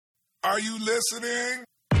Are you listening?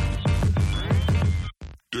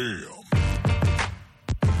 Damn.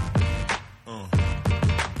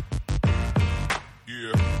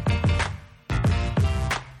 Yeah.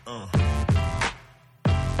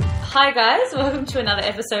 Hi guys, welcome to another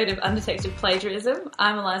episode of Undetected Plagiarism.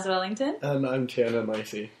 I'm Eliza Wellington. And I'm Tiana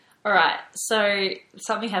Macy. Alright, so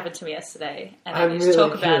something happened to me yesterday and I I'm need to really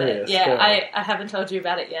talk about curious. it. Yeah, Go on. I haven't told you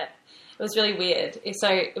about it yet. It was really weird. So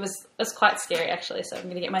it was quite scary actually, so I'm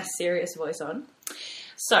going to get my serious voice on.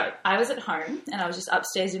 So I was at home and I was just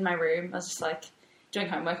upstairs in my room. I was just like doing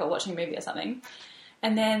homework or watching a movie or something.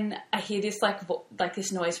 And then I hear this like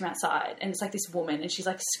this noise from outside, and it's like this woman, and she's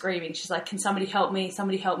like screaming. She's like, "Can somebody help me?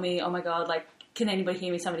 Somebody help me! Oh my god! Like, can anybody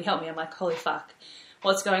hear me? Somebody help me!" I'm like, "Holy fuck,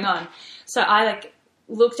 what's going on?" So I like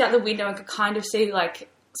looked out the window and could kind of see like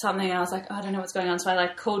something, and I was like, oh, "I don't know what's going on." So I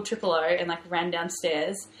like called Triple O and like ran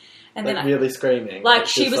downstairs, and Like then really screaming. like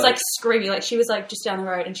she just was like screaming, like she was like just down the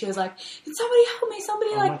road, and she was like, "Can somebody help me?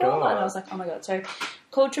 Somebody Oh like my blah, blah, blah." God. And I was like, "Oh my god!" So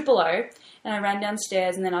called Triple O, and I ran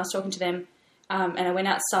downstairs, and then I was talking to them. And I went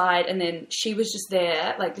outside, and then she was just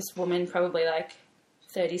there, like this woman, probably like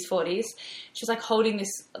 30s, 40s. She was like holding this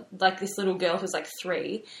little girl who was like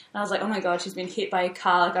 3. And I was like, oh my god, she's been hit by a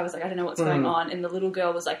car. Like I was like, I don't know what's going on. And the little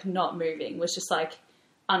girl was like not moving, was just like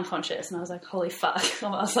unconscious. And I was like, holy fuck. I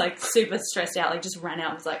was like super stressed out, like just ran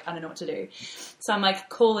out and was like, I don't know what to do. So I'm like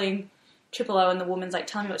calling Triple O, and the woman's like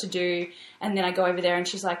telling me what to do. And then I go over there, and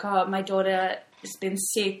she's like, oh, my daughter has been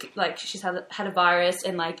sick, like she's had a virus,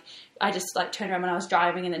 and like I just like turned around when I was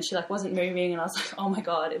driving, and then she like wasn't moving, and I was like, oh my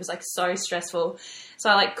god, it was like so stressful. So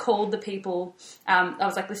I like called the people. I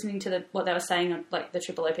was like listening to what they were saying, like the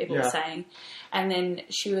Triple O people were saying, and then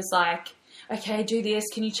she was like, okay, do this.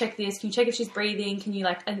 Can you check this? Can you check if she's breathing? Can you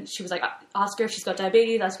like? And she was like, ask her if she's got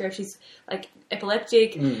diabetes. Ask her if she's like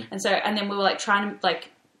epileptic. And then we were like trying to like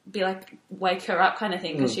be like wake her up kind of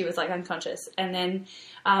thing, because she was like unconscious. And then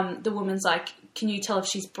the woman's like, can you tell if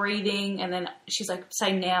she's breathing? And then she's like,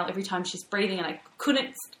 say now every time she's breathing, and I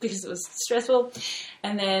couldn't because it was stressful.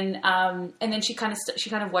 And then she kind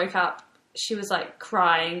of woke up. She was like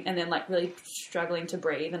crying and then like really struggling to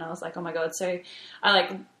breathe, and I was like, oh my god. So I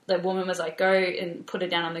like, the woman was like, go and put her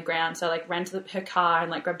down on the ground. So I like ran to her car and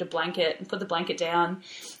like grabbed a blanket and put the blanket down,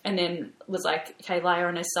 and then was like, okay, lie her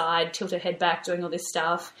on her side, tilt her head back, doing all this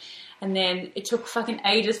stuff. And then it took fucking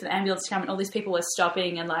ages for the ambulance to come, and all these people were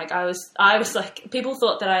stopping, and like I was like, people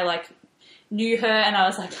thought that I like knew her, and I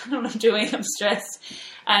was like, I don't know what I'm doing, I'm stressed.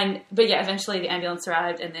 But yeah, eventually the ambulance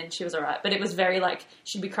arrived, and then she was all right. But it was very like,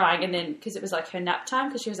 she'd be crying, and then because it was like her nap time,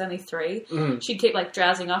 because she was only 3, she'd keep like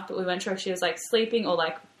drowsing off, but we weren't sure if she was like sleeping or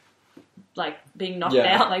like being knocked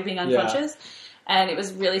out, like being unconscious. And it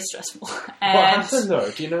was really stressful. And what happened though?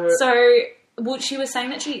 Do you know? So she was saying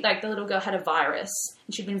that she, like, the little girl had a virus,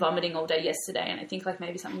 and she'd been vomiting all day yesterday, and I think like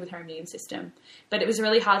maybe something with her immune system. But it was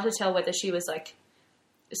really hard to tell whether she was like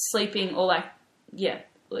sleeping or like,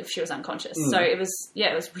 if she was unconscious. So it was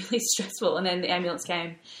really stressful. And then the ambulance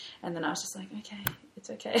came, and then I was just like, okay, it's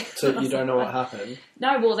okay. So you don't know what happened?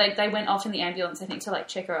 No, well, they went off in the ambulance, I think, to like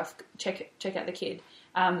check her off, check out the kid.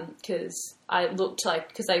 Because I looked like,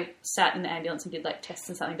 because they sat in the ambulance and did like tests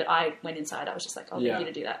and something, but I went inside. I was just like, I'll leave you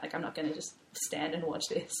to do that. Like, I'm not going to just stand and watch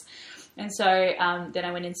this. And so then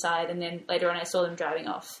I went inside, and then later on I saw them driving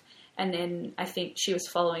off, and then I think she was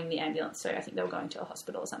following the ambulance. So I think they were going to a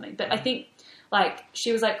hospital or something. But I think like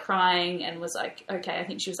she was like crying and was like, okay, I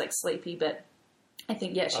think she was like sleepy, but I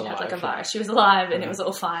think, she had like a virus. She was alive, and it was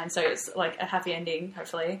all fine. So it's like a happy ending,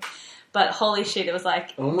 hopefully. But holy shit, it was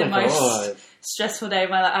like the most stressful day of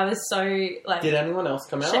my life. I was so like... Did anyone else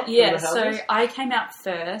come out? Yeah, so I came out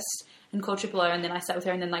first and called Triple O, and then I sat with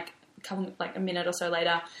her, and then like a minute or so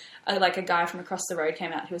later, like a guy from across the road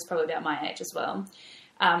came out who was probably about my age as well.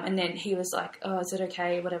 And then he was like, oh, is it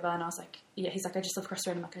okay, whatever? And I was like, yeah. He's like, I just live across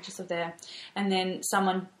the road. I'm like, I just live there. And then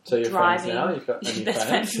someone so you're driving... friends now? You've got any best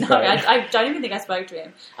friends? No, I don't even think I spoke to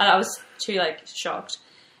him. And I was too like shocked.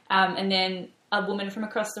 And then a woman from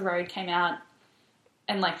across the road came out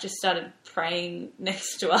and like just started praying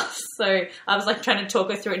next to us. So I was like trying to talk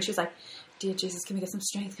her through it, and she was like, dear Jesus, can we get some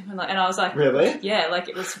strength? And I was like, really? Yeah, like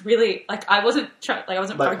it was really like I wasn't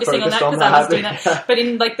focusing on that because I was doing that, but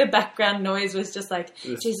in like the background noise was just like,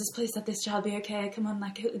 Jesus, please let this child be okay. Come on,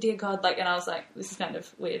 like, dear God, like, and I was like, this is kind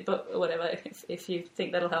of weird, but whatever. If you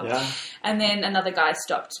think that'll help. Yeah. And then another guy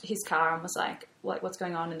stopped his car and was like, what's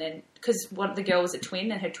going on? And then because the girl was a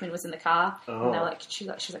twin and her twin was in the car, and they were like, she's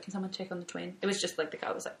like, can someone check on the twin? It was just like the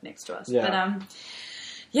car was like next to us, but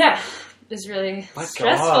it was really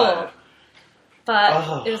stressful. God.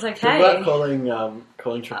 But it was What okay. about calling 000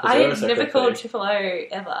 I so never quickly? called 000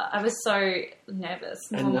 ever. I was so nervous.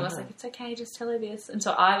 My I mum know. was like, "It's okay, just tell her this." And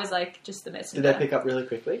so I was like, just the messenger. Did they pick up really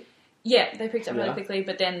quickly? Yeah, they picked up really Yeah. quickly,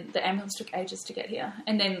 but then the ambulance took ages to get here.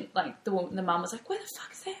 And then, like, the mum was like, "Where the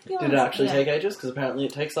fuck is the ambulance?" Did it actually Yeah. take ages? Because apparently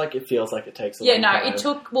it feels like it takes a Yeah, long no, time. it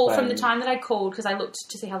took, from the when- time that I called, because I looked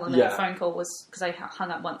to see how long Yeah. the phone call was, because I hung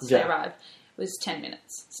up once Yeah. they arrived, was 10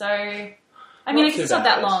 minutes. So, I mean, I guess too it's not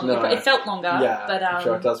that bad. long. No. It felt longer, Yeah, but, I'm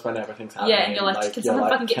sure it does when everything's happening. yeah, and you're like, can you're, someone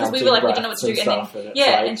fucking get, because we were like, we didn't know what to do, counting and breaths then, and yeah,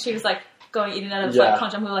 it's like, and she was like, going in and out of, Yeah. like,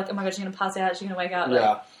 contact, and we were like, oh my god, she's going to pass out, she's going to wake up, like,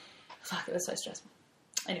 yeah. fuck, it was so stressful.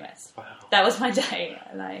 Anyways, Wow. that was my day,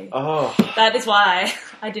 and Oh, that is why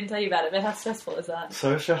I didn't tell you about it, but how stressful is that?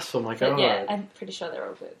 so stressful, my But god. yeah, I'm pretty sure they're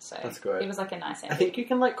all good, so That's good. it was like a nice I ending. think you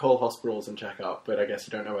can like call hospitals and check up, but I guess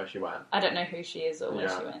you don't know where she went. I don't know who she is or where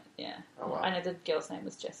Yeah. she went. Yeah. Oh, wow. I know the girl's name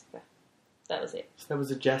was Jessica. That was it. So there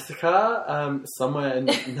was a Jessica somewhere in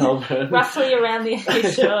Melbourne. Roughly around the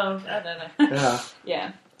age of, I don't know. Yeah.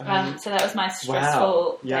 Yeah. Um, So that was my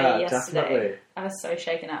stressful Yeah, day yesterday. definitely. I was so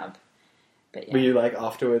shaken up. But yeah. Were you like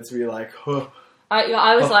afterwards? Were you like, huh?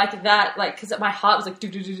 I was Oh. like that, like, because my heart was like, do,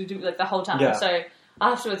 do, do, do, do, like the whole time. Yeah. So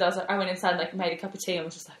afterwards, I went inside and like made a cup of tea and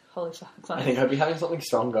was just like, holy fuck. I think I'd be having something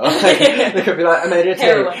stronger. They could be like, I made it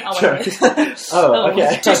Heroin. Oh, Oh,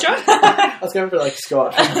 okay. Too strong? I was going for like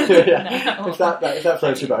scotch. Yeah. No. If that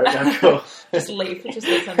floats your boat, yeah, cool. Just leave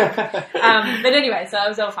something. But anyway, so I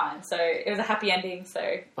was all fine. So it was a happy ending, so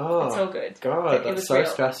it's all Oh, good. God, But it that's was so real.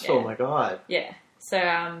 stressful. Yeah. My God. Yeah. So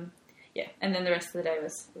yeah, and then the rest of the day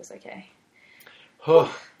was okay.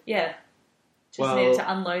 Oh, Yeah. Just Well, needed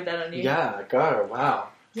to unload that on you. yeah, go. Wow.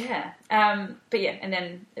 Yeah. But yeah, and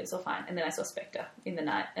then it was all fine. And then I saw Spectre in the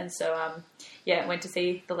night. And so yeah, went to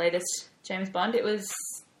see the latest James Bond. It was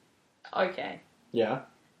okay. Yeah.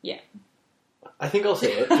 Yeah. I think I'll see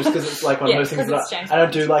it just because it's like one Yeah, of those things 'cause it's that James and I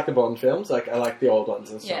Bond. do like the Bond films. Like I like the old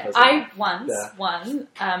ones and stuff. Yeah, as well. I once Yeah. won.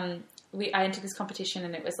 I entered this competition,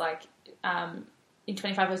 and it was like, in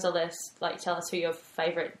 25 words or less, like tell us who your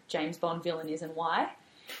favourite James Bond villain is and why.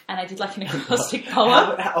 And I did like an acrostic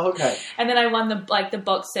poem, Okay. and then I won the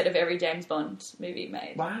box set of every James Bond movie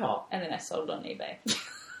made, Wow. and then I sold it on eBay.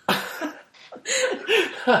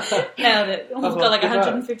 Nailed it. Almost got like good luck,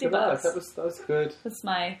 150 good luck. bucks. That was good. That's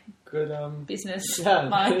my Good business Yeah,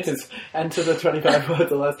 mind. it is. Enter the 25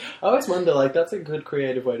 words or less. I always wonder, like, that's a good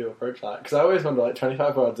creative way to approach that. Because I always wonder, like,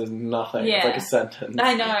 25 words is nothing. Yeah. It's like a sentence.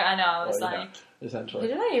 I know. I was Well, yeah. like, what Essentially.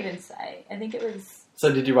 did I even say? I think it was.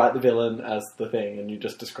 So did you write the villain as the thing and you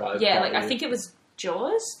just described Yeah, how like I you- think it was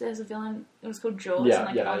Jaws. There's a villain. It was called Jaws. Yeah, in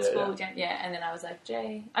like yeah, old yeah, school. Yeah, and then I was like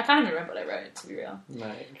Jay. I can't even remember what I wrote, to be real.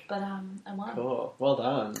 Like, But I won. cool. Well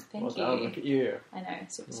done. Thank well done. you. Look at you. I know,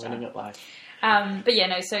 superstar. Winning at life. But yeah,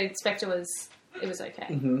 no. So Spectre was okay.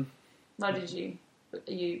 Mm-hmm. What did you? Are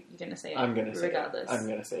you going to see it? I'm going to see regardless. it. I'm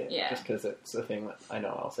going to see it. Yeah. Just because it's a thing that I know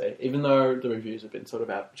I'll see. Even though the reviews have been sort of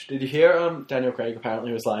average. Did you hear Daniel Craig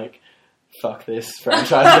apparently was like, fuck this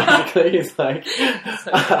franchise, basically. He's like,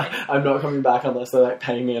 So funny. I'm not coming back unless they like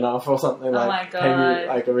pay me enough or something. Oh Like my pay me God.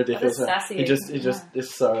 like a ridiculous What a amount. sassy- He just yeah.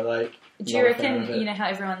 is so like. Do you not a fan reckon? of it. You know how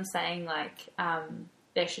everyone's saying like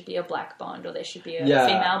there should be a black Bond or there should be a Yeah.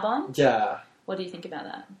 female Bond. Yeah. What do you think about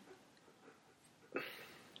that?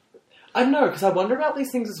 I don't know, because I wonder about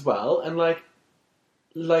these things as well, and like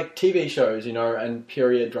TV shows, you know, and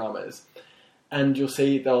period dramas, and you'll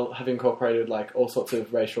see they'll have incorporated like all sorts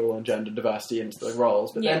of racial and gender diversity into the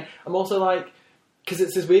roles, but Yeah. then I'm also like, because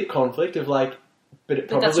it's this weird conflict of like, but it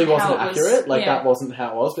But that's probably wasn't how it was, accurate, like yeah. that wasn't how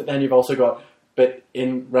it was, but then you've also got, but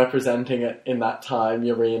in representing it in that time,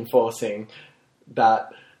 you're reinforcing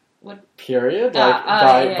that What? period, like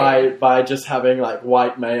yeah. by just having like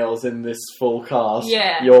white males in this full cast,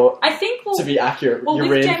 Yeah. you're I think. Well, to be accurate, well, you're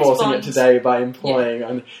with James reinforcing it Bond- today by employing,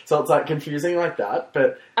 and so it's like confusing like that.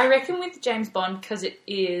 But I reckon with James Bond, because it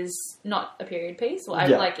is not a period piece, well,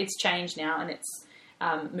 Yeah. like it's changed now and it's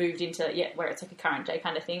moved into where it's like a current day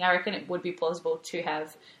kind of thing. I reckon it would be plausible to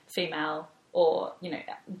have female or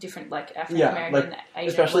different like African yeah, American, like Asian,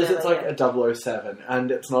 especially since it's whatever, like a 007,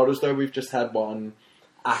 and it's not as though we've just had one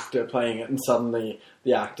actor playing it, and suddenly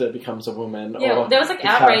the actor becomes a woman. yeah. or Well, there was like the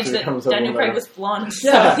outrage character that becomes a Daniel woman. Craig was blonde.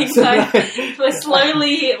 Yeah, So I think so like like- we're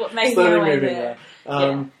slowly making slowly our way moving there.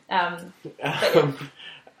 there.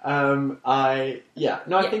 I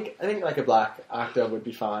Yeah. think like a black actor would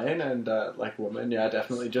be fine, and like woman, yeah,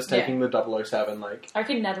 definitely. Just Yeah. taking the 007, like I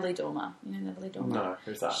reckon Natalie Dormer. You know Natalie Dormer? no,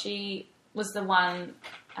 who's that? She was the one.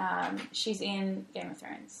 She's in Game of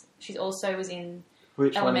Thrones. She's also was in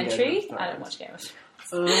Which one again? Elementary. I don't watch Game of Thrones.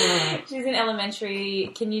 She's in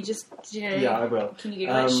Elementary. Can you just Yeah, I will. Can you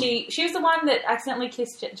Google it? She was the one that accidentally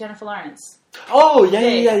kissed Jennifer Lawrence. Oh, yeah.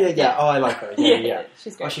 Yeah. Oh, I like her. Yeah.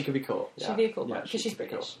 She's Oh, great. she could be cool. She'd be a cool one Yeah, because she's she could be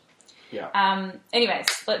British. cool. Yeah. Anyways,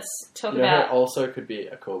 let's talk You know about. who also could be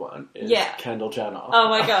a cool one is Yeah. Kendall Jenner. Oh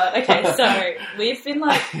my god. Okay, so we've been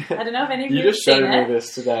like, I don't know if any of you You have just showed seen me it.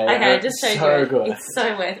 this today. Okay, I and just it's showed so you. good. It's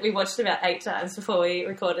so worth it. We watched it about 8 times before we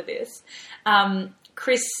recorded this.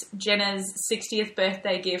 Kris Jenner's 60th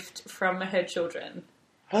birthday gift from her children.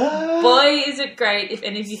 Boy, is it great. If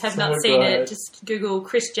any of you have So not seen good. it, just Google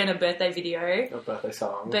Kris Jenner birthday video. A birthday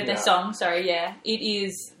song. Birthday yeah. song, sorry, yeah. It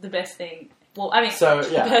is the best thing. Well, I mean, So,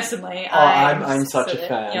 yeah. personally, I'm such a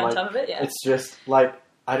fan. You're on Like, top of it, yeah. It's just, like,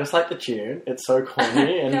 I just like the tune. It's so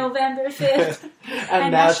corny. And, November 5th.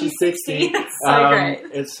 and now she's 60. It's so great.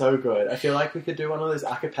 It's so good. I feel like we could do one of those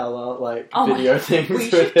a cappella, like, Oh my video God, things we with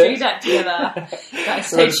should it. do that together. Guys, We'll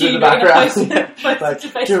stay just do tuned. the We're going to background. post it Like, to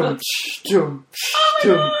Facebook. doom, Oh my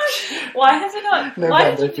god! Why has it not? Why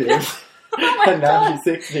November did you 5th. Oh my And now god! she's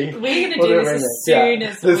 60. We're going to We'll do a this as remix. soon Yeah.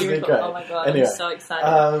 as This we would be record. great. Oh my god, Anyway, I'm so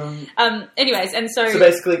excited. Anyways, and so So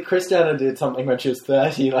basically, Kris Jenner did something when she was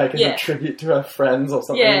 30, like as Yeah. a tribute to her friends or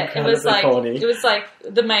something yeah, it incredibly was like corny. it was like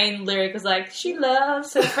the main lyric was like she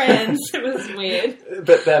loves her friends. It was weird.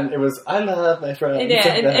 But then it was, I love my friends. And yeah,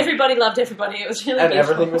 and then- everybody loved everybody. It was really and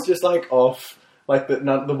beautiful. everything was just like off. Like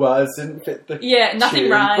the words didn't fit the Yeah, nothing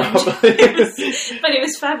tune rhymed. properly. But it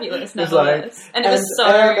was fabulous, It was nonetheless. And it was so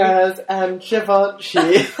Hermes and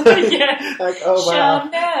Givenchy. yeah. Like, oh wow.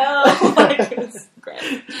 Chanel. Like, it was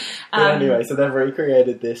great. But anyway, so they've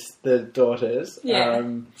recreated this, the daughters. Yeah.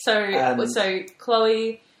 So and-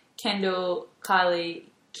 Chloe, Kendall, Kylie,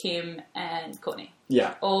 Kim, and Courtney.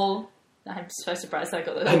 Yeah. All. I'm so surprised I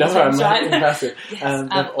got those I know, names I'm like, right. impressive. Yes,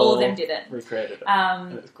 And they've all of them did it. recreated it.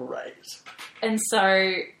 And Um, it's great. and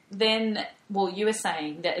so then, well, you were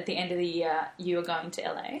saying that at the end of the year you were going to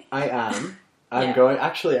LA. I am. I'm Yeah. going.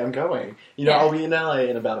 Actually, I'm going. You know, Yeah. I'll be in LA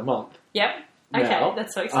in about a month. Yep. Okay, Now,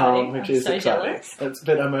 that's so exciting. which I'm is so exciting. jealous.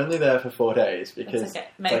 But I'm only there for 4 days because That's okay.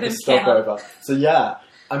 it's Make like a them count. stopover. So yeah,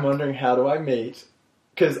 I'm wondering how do I meet?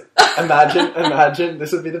 Because imagine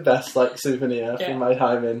this would be the best like souvenir Yeah. from my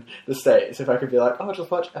time in the States if I could be like, oh,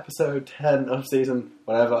 just watch episode 10 of season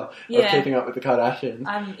whatever Yeah. of Keeping Up with the Kardashians.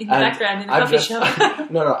 I'm in the And background in the I'm coffee just-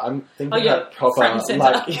 shop. no, I'm thinking Oh, yeah, like proper, front and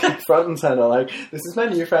centre. like front and center. Like this is my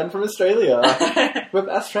new friend from Australia. We're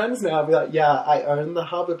best friends now. I'll be like, yeah, I own the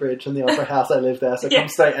Harbour Bridge and the Opera House. I live there, so Yeah. come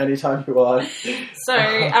stay anytime you want.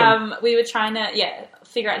 So we were trying to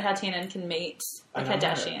figure out how Tiernan can meet the I know.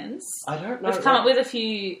 Kardashians. I don't know. We've come up with a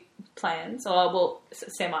few plans, or well,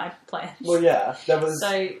 semi-plans. Well, yeah, there was. So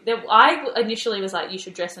I initially was like, you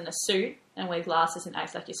should dress in a suit and wear glasses and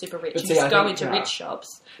act like you're super rich But and see, just I go think- into yeah. rich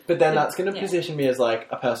shops. But then that's going to Yeah. position me as like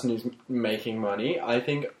a person who's making money. I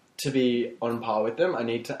think to be on par with them, I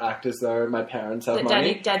need to act as though my parents have That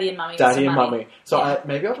money. daddy and mummy. Daddy some and money. mummy. So Yeah.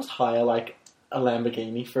 maybe I'll just hire like a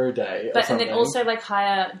Lamborghini for a day or But and something. then also like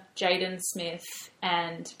hire Jaden Smith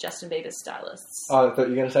and Justin Bieber's stylists. Oh, I thought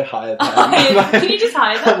you were going to say hire them. Can you just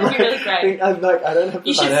hire them? That'd be really great. I'm like, I don't have the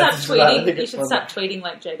You should start finances for that. I tweeting. think You it's should fun. start tweeting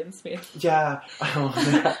like Jaden Smith. Yeah.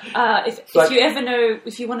 If Like- you ever know,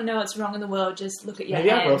 if you want to know what's wrong in the world, just look at your Maybe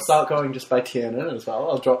hands. I will start going just by Tiernan as well.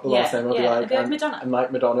 I'll drop the last name. I'll be yeah, like, it'd be like Madonna. I'm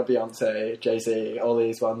like Madonna, Beyonce, Jay-Z, all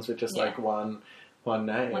these ones with just Yeah. like one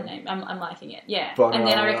name. One name. I'm liking it. Yeah. Bono, and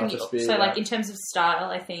then I I'll reckon just be, so. Like yeah. in terms of style,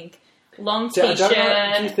 I think long See, I t-shirt.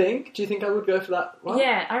 don't know. Do you think I would go for that one?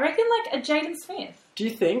 Yeah, I reckon like a Jaden Smith. Do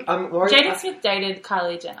you think? I'm worried. Jaden Smith dated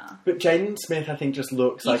Kylie Jenner. But Jaden Smith, I think, just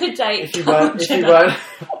looks You like could date if you Kylie weren't. If Jenner. you weren't.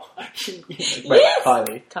 Wait, Yes!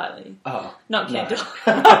 Kylie. Kylie, Oh, not no. Kendall.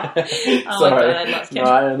 Sorry. my God, I love No, Kendall.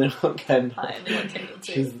 I only want Kendall. I only want Kendall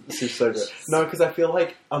too. She's so good. No, because I feel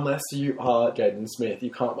like unless you are Jaden Smith,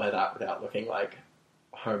 you can't wear that without looking like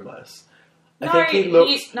homeless. I No, think he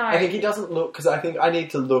looks. no. I think he doesn't look because I think I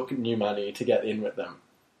need to look new money to get in with them.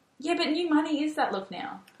 Yeah, but new money is that look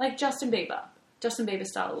now. Like Justin Bieber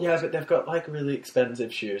style look. Yeah, but they've got like really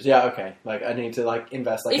expensive shoes. Yeah, okay. Like I need to like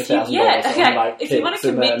invest like If you, $1,000 yeah, okay. on like if you want kicks to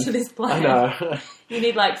and commit then- to this I plan, know. you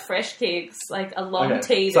need like fresh kicks, like a long Okay,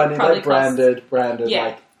 tee so I that need probably like branded Yeah.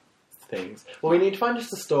 like things. Well, we need to find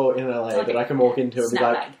just a store in LA Like that a I can walk into and be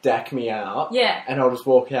snapback. like, deck me out. Yeah. And I'll just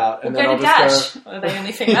walk out and We'll then go I'll to just Dash. Or are they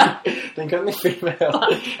only female? think only female,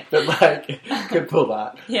 Okay. but like could pull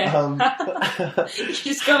that. Yeah. You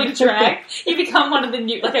just go in drag. You become one of the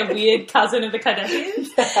new, like a weird cousin of the Kardashians.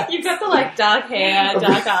 You've got the like dark hair,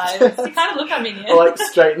 dark eyes. You kind of look Armenian. or like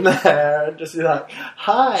straighten the hair and just be like,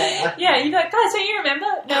 hi. Yeah, you go, guys, don't you remember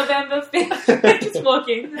November 5th? Just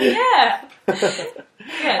walking. Yeah.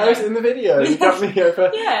 Yeah. I was in the video. You got me over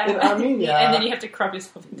Yeah. in Armenia. And then you have to crop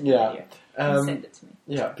yourself into the Yeah. video. and send it to me.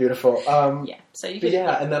 Yeah, beautiful. Yeah, so you But could...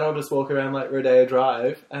 yeah, and then I'll just walk around like Rodeo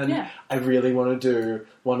Drive, and I really want to do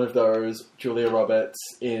one of those Julia Roberts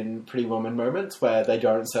in Pretty Woman moments where they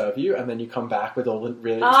don't serve you, and then you come back with all the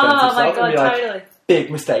really expensive stuff and be like, totally.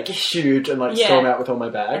 big mistake, huge, and like storm out with all my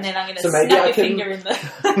bags. And then I'm going to snap your finger in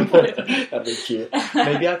the... That'd be cute.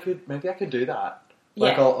 Maybe I could do that.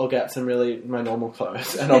 Like, I'll get some my normal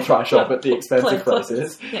clothes, and I'll try shop at the expensive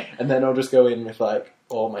places, and then I'll just go in with, like,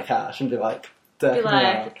 all my cash and be like, think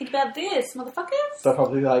about this, motherfuckers. They'll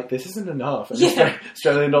probably be like, this isn't enough. And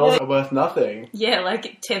Australian dollars are worth nothing. Yeah,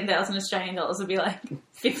 like 10,000 Australian dollars would be like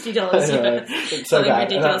 $50 US. It's so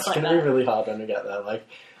bad. And that's like going to be really hard when we get there. Like,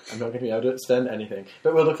 I'm not going to be able to spend anything.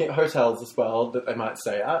 But we're looking at hotels as well that they might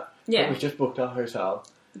stay at. Yeah. We've just booked our hotel.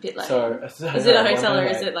 A bit like so is it a hotel or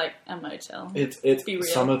is it like a motel? It's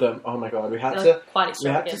some of them. Oh my god, we had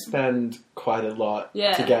to spend quite a lot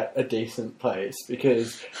to get a decent place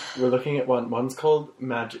because we're looking at one's called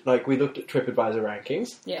Magic. Like we looked at TripAdvisor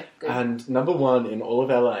rankings. Yeah, good. And number 1 in all of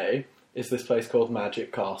LA is this place called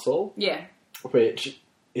Magic Castle. Yeah, which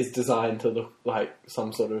is designed to look like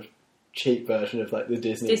some sort of cheap version of like the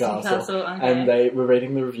Disney Castle. Okay. And they were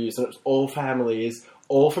reading the reviews, and it's all families.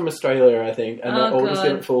 All from Australia, I think, and they're all just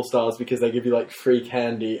given 4 stars because they give you like free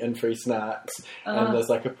candy and free snacks, and there's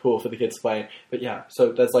like a pool for the kids to play in. But yeah,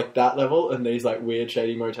 so there's like that level, and these like weird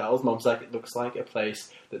shady motels. Mom's like, it looks like a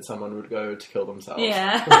place that someone would go to kill themselves.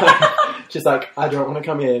 Yeah. She's like, I don't want to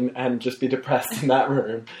come in and just be depressed in that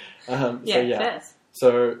room.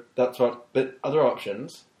 So that's what. But other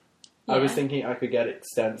options. I was thinking I could get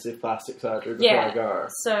extensive plastic surgery before I go.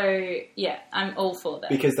 So, I'm all for that.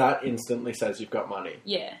 Because that instantly says you've got money.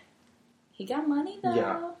 Yeah. He got money,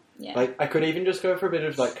 though. Yeah. Like, I could even just go for a bit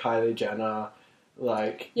of, like, Kylie Jenner,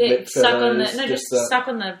 like, lip fillers. Suck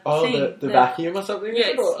on the thing. The vacuum or something? Yeah,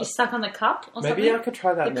 you suck on the cup or something? Maybe I could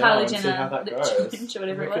try that now and see how that goes.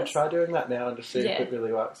 Whatever I could try doing that now and just see if it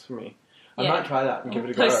really works for me. I might try that and give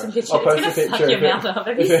it a post go. Some pictures. I'll post it's a picture. Suck your mouth up.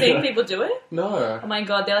 Have you seen people do it? No. Oh my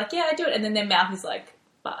god, they're like, yeah, I do it, and then their mouth is like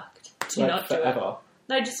fucked. Do not forever. Do it.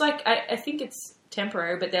 No, just like I think it's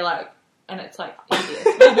temporary, but they're like, and it's like hideous.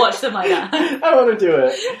 We'll watch them like that. I want to do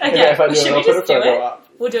it. Okay, if I do should it, we I'll just put a do photo it? up.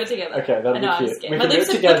 We'll do it together. Okay, that'll be cute. My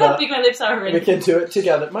lips look how big my lips are already. We can do it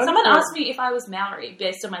together. Someone asked me if I was Maori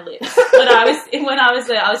based on my lips. when I was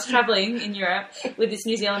there, I was travelling in Europe with this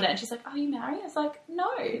New Zealander, and she's like, "Are you Maori?" I was like, "No,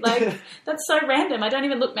 like that's so random. I don't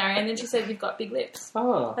even look Maori." And then she said, "You've got big lips."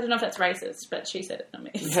 Oh. I don't know if that's racist, but she said it, not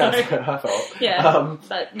me. Yeah, it's her fault. Yeah,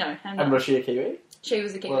 but no, I'm not. And was she a Kiwi? She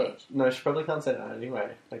was a Kiwi. Well, no, she probably can't say that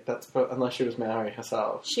anyway. Like unless she was Maori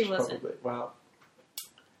herself. She wasn't. Probably, wow.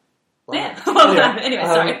 Yeah. Well, anyway,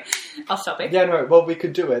 sorry. Off topic. Yeah, no. Well, we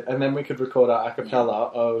could do it, and then we could record our a cappella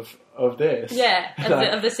of this. Yeah,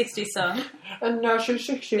 of the 60s song. And now she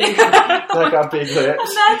like our big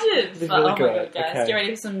lips. Imagine. Really oh good. My god, guys, okay. get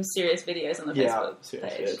ready for some serious videos on the Facebook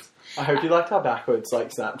page. I hope you liked our backwards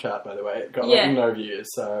Snapchat. By the way, it got no views,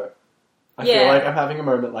 so. I feel like I'm having a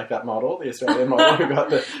moment like that model, the Australian model who got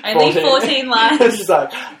the only 14 likes. It's just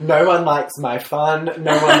like, no one likes my fun,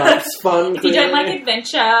 no one likes fun. If you don't like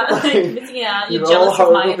adventure, you're missing out. You're all jealous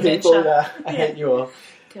of my adventure. People, I hate you all.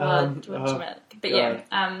 God, but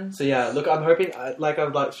yeah. So yeah, look, I'm hoping, I'd like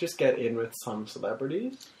to just get in with some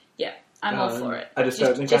celebrities. Yeah, I'm all for it. I just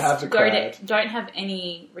don't think I have the cred. Don't have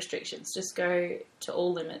any restrictions. Just go to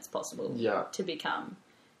all limits possible to become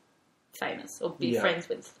famous or be friends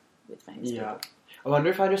with famous people. I wonder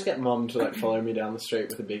if I just get Mum to like follow me down the street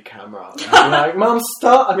with a big camera and be like, Mum,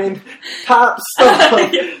 stop! I mean, Pap,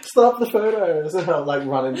 stop! Stop the photos! And I'll like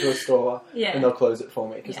run into a store and they'll close it for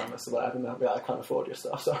me because I'm a celeb, and they'll be like, I can't afford your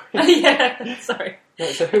stuff, sorry. Sorry.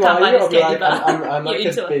 So who are you? I'll be like, I'm like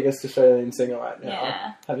the biggest Australian singer right now.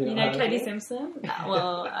 Yeah. Have you know Cody Simpson?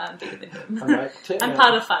 Well, I'm bigger than him. I'm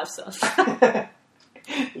part of 5 Sauce.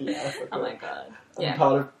 Yeah. Oh my god. I'm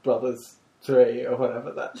part of Brothers 3 or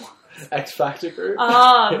whatever that X Factor group.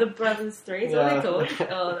 Oh, the Brothers 3 is what they're called.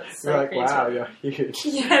 Oh, that's so creative. Wow, you're huge.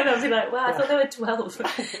 Yeah, they'll be like, wow, I thought they were 12.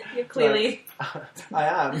 You're clearly... I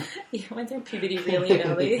am. You went through puberty really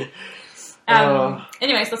early.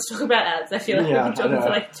 Anyways, let's talk about ads. I feel like we've been talking for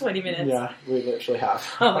like 20 minutes. Yeah, we literally have.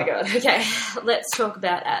 Oh my god. Okay, let's talk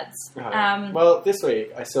about ads. Right. Well, this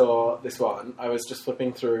week I saw this one. I was just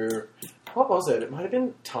flipping through... What was it? It might have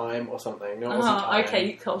been Time or something. No, it wasn't Time.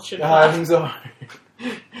 Okay, you cultured. I'm sorry.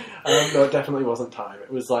 No, it definitely wasn't Time. It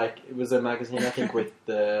was a magazine, I think, with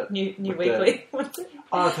the... New Weekly. What's it?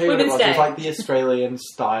 Oh, I'll tell you what it was. It was like the Australian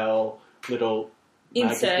style little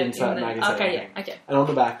insert magazine. Okay, yeah, okay. And on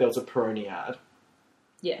the back there was a Peroni ad.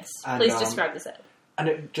 Yes. And, please describe this ad. And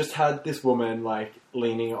it just had this woman like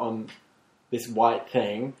leaning on this white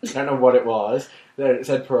thing. I don't know what it was. Then it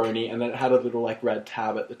said Peroni, and then it had a little like red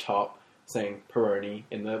tab at the top saying Peroni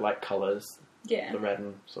in the like colours, Yeah. the red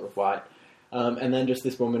and sort of white. And then just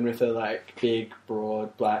this woman with a like big,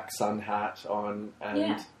 broad black sun hat on, and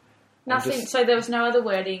Yeah. Nothing. So there was no other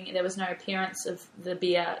wording. There was no appearance of the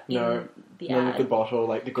beer in the none ad. of the bottle.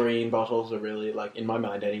 Like the green bottles are really like in my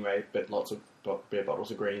mind anyway. But lots of beer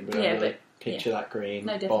bottles are green, but I don't really picture that green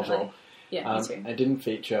No, definitely. bottle. Yeah, me too. It didn't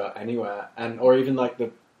feature anywhere, or even like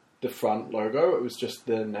the front logo. It was just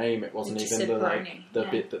the name. It wasn't It just even said the like Peroni, the yeah.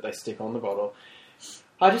 bit that they stick on the bottle.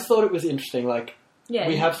 I just thought it was interesting. Like Yeah.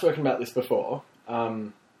 we have spoken about this before,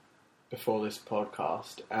 before this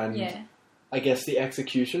podcast, and Yeah. I guess the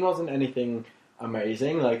execution wasn't anything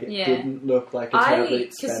amazing. Like it Yeah. didn't look like a terribly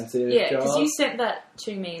expensive job. because you sent that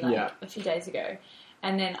to me like Yeah. a few days ago,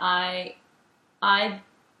 and then I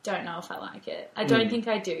don't know if I like it. I don't think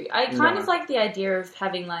I do. I kind of like the idea of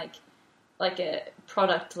having like a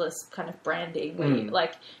productless kind of branding, where you,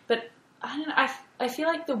 like, but I don't know. I feel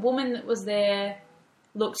like the woman that was there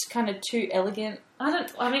looked kind of too elegant. I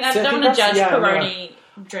don't want to judge Peroni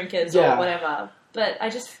drinkers or whatever, but I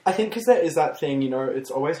think because there is that thing, you know, it's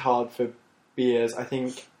always hard for beers, I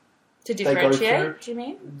think, to they go differentiate. through- Do you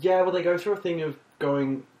mean? yeah, well, they go through a thing of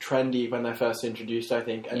going trendy when they're first introduced, I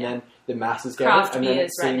think, and Yeah. then the masses get Craft it, and then beers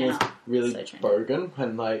it's seen right as now, really so trendy. bogan,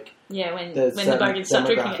 and like Yeah, when there's the certain bogans stop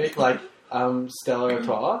drinking demographic, it. like Stella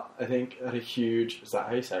Artois, I think, had a huge, is that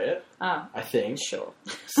how you say it? Oh, I think. sure.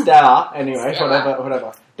 Stella, anyway, Stella.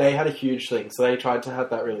 whatever. They had a huge thing, so they tried to have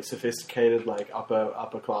that really sophisticated, like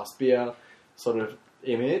upper class beer sort of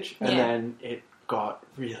image, and Yeah. then it got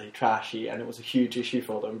really trashy, and it was a huge issue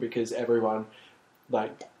for them because everyone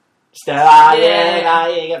like Stella,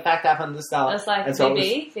 you get packed up on the Stella. I was like, And so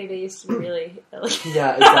Phoebe used to be really elegant.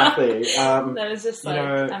 yeah, exactly. That was just like, you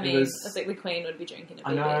know, I it mean, was- I was like the Queen would be drinking a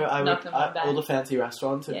I big know. beer, I knock would. them on the back. All the fancy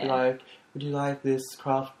restaurants would be Yeah. like, "Would you like this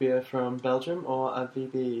craft beer from Belgium or a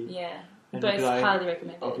VB?" Yeah, And both you'd be like, highly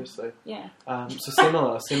recommended. Obviously. Yeah, So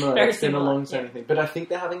similar. Very It's been a similar, long standing thing, but I think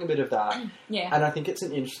they're having a bit of that, yeah, and I think it's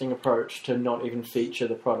an interesting approach to not even feature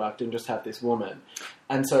the product and just have this woman.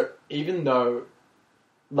 And so, even though,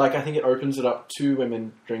 like, I think it opens it up to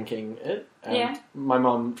women drinking it. And Yeah. my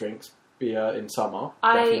mum drinks beer in summer.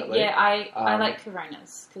 I Definitely. like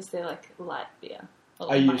Coronas because they're like light beer. Well,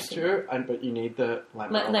 I in my used opinion. to, but you need the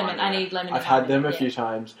lemon. or Lemon. lime I in it. need lemon. I've and had lime, them a yeah. few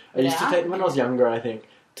times. I used to Yeah? take them when I was younger, I think,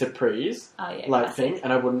 to Prees. Oh yeah, Like classic. thing,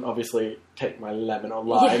 and I wouldn't obviously take my lemon or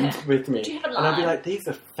lime Yeah. with me. Do you have a And I'd be lime? like, these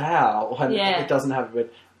are foul, and Yeah. it doesn't have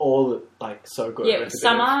it all like so good. Yeah, with a bit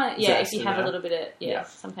summer. of Yeah, if zest you in have a there. little bit of Yeah.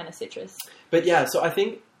 some kind of citrus. But yeah, so I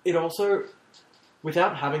think it also,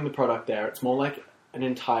 without having the product there, it's more like an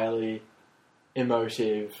entirely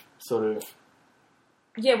emotive sort of.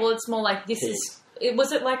 Yeah, well, it's more like this Piece. is.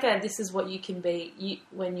 Was it like a this is what you can be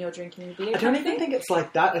when you're drinking beer? I kind don't of even thing? think it's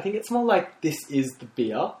like that. I think it's more like this is the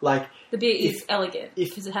beer. Like The beer if- is elegant if-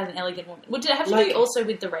 because it has an elegant woman. Well, did it have to Like- do also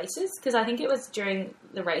with the races? Because I think it was during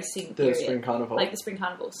the racing the period, spring carnival. like the spring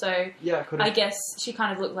carnival. So yeah, it could I have. guess she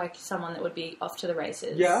kind of looked like someone that would be off to the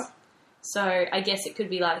races. Yeah. So I guess it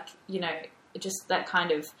could be like, you know, just that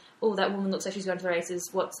kind of, oh, that woman looks like she's going to the races.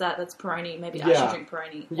 What's that? That's Peroni. Maybe I Yeah. should drink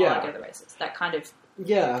Peroni while Yeah. I go to the races. That kind of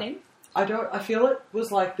Yeah. thing. I feel it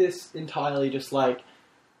was like this entirely just like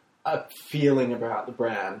a feeling about the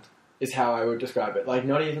brand is how I would describe it. Like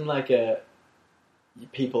not even like a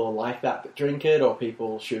people are like that drink it or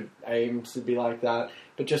people should aim to be like that,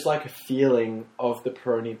 but just like a feeling of the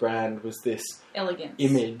Peroni brand was this Elegance.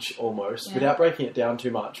 image almost Yeah. without breaking it down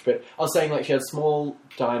too much. But I was saying like she had small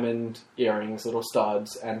diamond earrings, little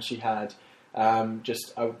studs, and she had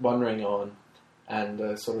just one ring on and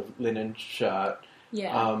a sort of linen shirt.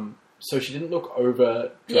 Yeah. So she didn't look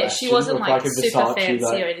overdressed. Yeah, she didn't wasn't look like a super Versace, fancy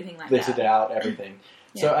like, or anything like glittered that. out, everything.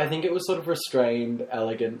 So Yeah. I think it was sort of restrained,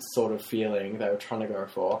 elegant sort of feeling they were trying to go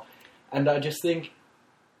for. And I just think,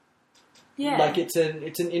 Yeah. like, it's an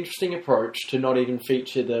interesting approach to not even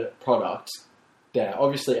feature the product there.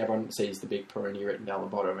 Obviously, everyone sees the big Peroni written down the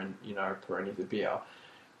bottom and, you know, Peroni the beer.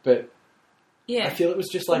 But yeah. I feel it was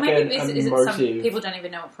just Well, like maybe an is it some emotive... people don't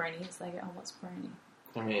even know what Peroni is. They go, oh, what's Peroni?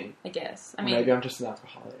 I mean, I guess. I mean, maybe I'm just an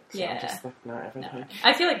alcoholic. So Yeah. I'm just like, no, everything. no.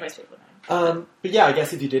 I feel like most people know. But yeah, I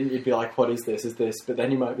guess if you didn't, you'd be like, what is this? Is this? But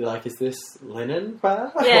then you might be like, is this linen? Yeah,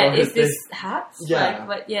 Or is this hats? Yeah. Like,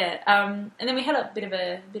 what, yeah. And then we had a bit of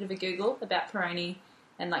a Google about Peroni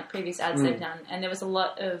and like previous ads they've done, and there was a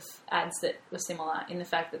lot of ads that were similar in the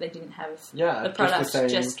fact that they didn't have Yeah, the product, just the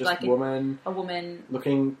same, just like woman a woman.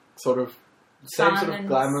 looking sort of same Fun sort of and-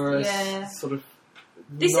 glamorous yeah. sort of.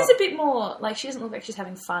 This not- is a bit more like she doesn't look like she's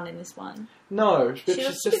having fun in this one. no, but She she's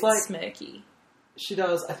looks a just bit like smirky. She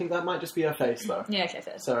does. I think that might just be her face, though. Yeah, okay,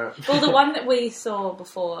 fair. So, Well, the one that we saw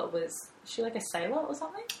before was she like a sailor or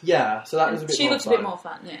something? yeah, so that was a bit She more looked fun. a bit more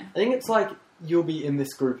fun, yeah. I think it's like you'll be in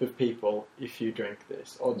this group of people if you drink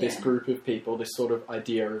this, or this Yeah. group of people, this sort of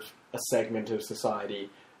idea of a segment of society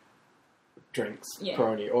drinks Yeah.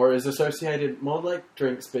 Peroni, or is associated more like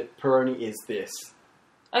drinks, but Peroni is this.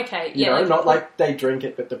 Okay, You yeah. know, not like they drink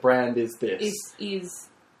it, but the brand is this. is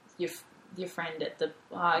your friend at the...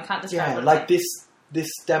 I can't describe Yeah, what like it's this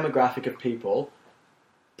demographic of people,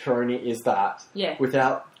 Peroni is that. Yeah.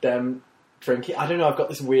 Without them drinking. I don't know, I've got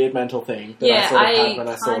this weird mental thing that Yeah, I sort of I had when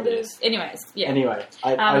I saw kind of... this. Anyways, yeah. Anyway,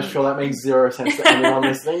 I'm sure that makes zero sense to anyone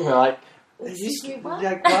listening. We're like, Excuse me, what?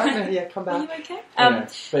 Yeah, what? Yeah, come Are back. you okay? Anyway,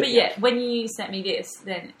 But yeah, when you sent me this,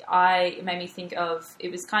 then it made me think of... It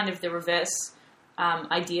was kind of the reverse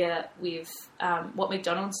idea with what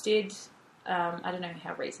McDonald's did. I don't know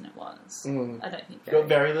how recent it was. I don't think Got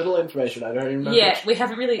very little information. I don't even know. Yeah, we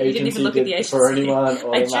haven't really... We didn't even look at the agency. For anyone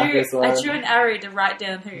or I Macca's drew an arrow to write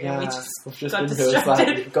down who, Yeah, and we just we've just got been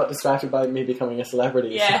distracted. got distracted by me becoming a celebrity.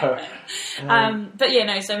 Yeah. So, But yeah,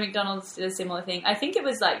 no, so McDonald's did a similar thing. I think it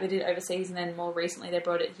was like they did it overseas and then more recently they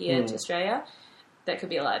brought it here to Australia. That could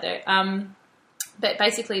be a lie though. But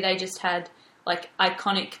basically they just had like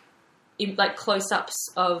iconic like close-ups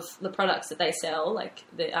of the products that they sell. Like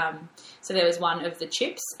so there was one of the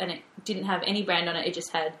chips and it didn't have any brand on it. It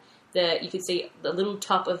just had you could see the little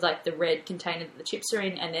top of like the red container that the chips are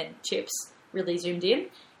in and then chips really zoomed in.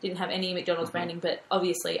 Didn't have any McDonald's branding, but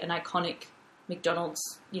obviously an iconic McDonald's,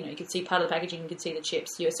 you know, you could see part of the packaging, you could see the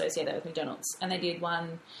chips, you associate that with McDonald's. And they did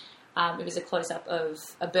one, it was a close-up of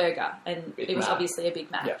a burger, and it was obviously a Big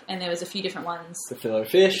Mac. Yeah. And there was a few different ones. the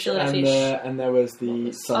Filet-O-Fish, and there was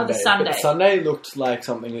the Sundae. the Sundae. But the Sundae looked like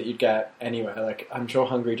something that you'd get anywhere. Like, I'm sure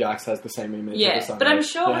Hungry Jack's has the same image of the Yeah, Sundae. but I'm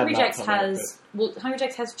sure They had Hungry nuts Jack's on it, has... Well, Hungry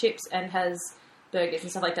Jack's has chips and has burgers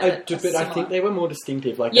and stuff like that. but I think they were more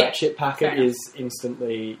distinctive. Like, Yeah, that chip fair packet enough. is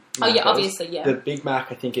instantly... Oh, yeah, Macca's. obviously, yeah. The Big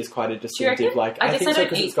Mac, I think, is quite a you distinctive... reckon? Like, I I guess think I so, don't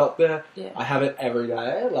because eat- it's got the... Yeah. I have it every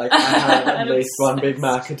day. Like, I have at That least one makes Big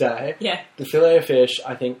Mac a day. Yeah. The Filet-O-Fish,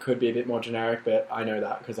 I think, could be a bit more generic, but I know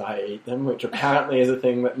that because I eat them, which apparently is a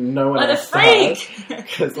thing that no one What a else does. freak!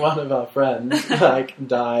 Because one of our friends,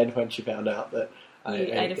 died when she found out that I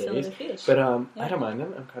You ate a these. fillet of fish. But, Yeah. I don't mind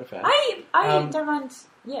them. I'm quite a fan. I don't mind,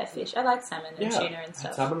 fish. I like salmon and Yeah, tuna and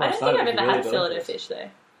stuff. salmon I don't last think night I've was ever really had fillet of delicious. fish, though.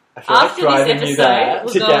 I feel like After driving this you episode, there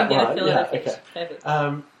we'll to go get and get a one. fillet Yeah, of fish. okay.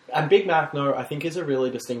 Perfect. And Big Mac, no, I think is a really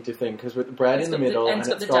distinctive thing because with the bread It's in the got middle and and it's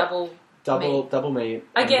got it's the got double... double meat.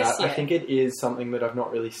 I and guess, that, I yeah. think it is something that I've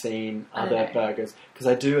not really seen I don't other know. burgers because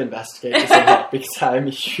I do investigate this a lot because I'm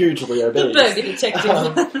hugely obese. The burger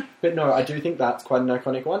detective. But no, I do think that's quite an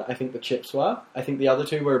iconic one. I think the chips were. I think the other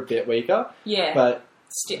two were a bit weaker. Yeah. But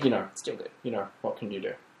still, you know. Still good. What can you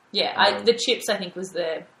do? Yeah, the chips, I think, was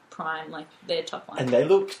their prime, like, their top one. And they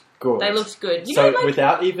looked good. They looked good. You so know, like,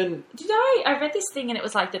 without even I read this thing and it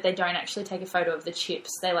was like that they don't actually take a photo of the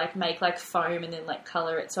chips. They like make like foam and then like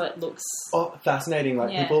colour it so it looks... fascinating,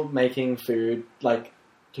 like Yeah. people making food, like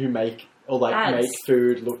who make or like Ads. make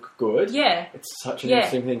food look good. Yeah. It's such an Yeah.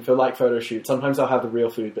 interesting thing for like photo shoots. Sometimes they'll have the real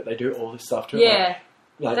food, but they do all this stuff to it. Yeah.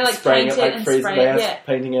 Like They, like, spraying paint it, it like and freeze spray it, layers, yeah.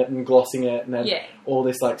 painting it and glossing it, and then Yeah. all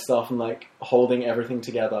this like stuff and like holding everything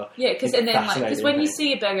together. Yeah, because It's and then like because fascinating when you thing.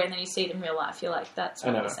 see a burger and then you see it in real life, you're like, that's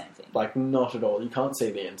I not know. the same thing. Like not at all. You can't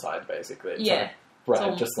see the inside basically. It's Yeah. like bread,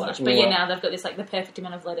 It's just like almost but yeah, now they've got this like the perfect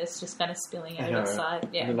amount of lettuce just kind of spilling I over know. the side.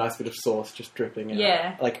 And Yeah. a nice bit of sauce just dripping out.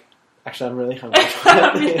 Yeah. Like actually, I'm really hungry.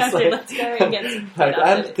 I'm really It's hungry. like- Let's go and get some food like,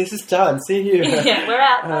 after and this is done. See you. yeah, we're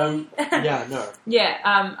out. Yeah, no. Yeah,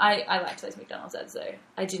 I liked those McDonald's ads though.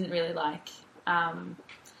 I didn't really like. I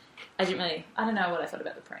don't know what I thought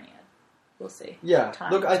about the Peroni ad. We'll see. Yeah,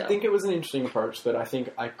 Time look, will I tell. think it was an interesting approach that I think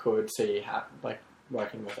I could see like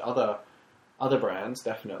working with other brands,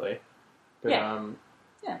 definitely. But Yeah.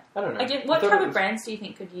 I don't know. Again, I what thought type it of was brands do you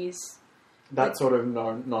think could use that sort of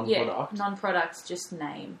non-product? Yeah, non-product, just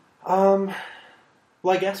name.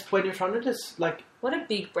 Well, I guess when you're trying to just like, What are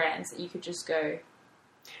big brands that you could just go?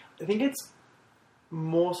 I think it's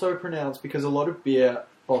more so pronounced because a lot of beer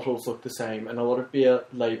bottles look the same, and a lot of beer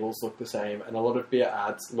labels look the same, and a lot of beer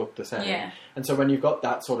ads look the same. Yeah. And so when you've got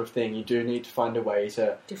that sort of thing, you do need to find a way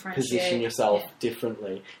to Differentiate, position yourself yeah.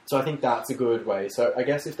 differently. So I think that's a good way. So I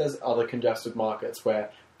guess if there's other congested markets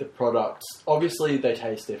where the products, obviously they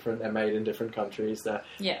taste different, they're made in different countries,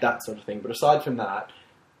 Yeah. that sort of thing. But aside from that,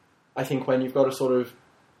 I think when you've got a sort of,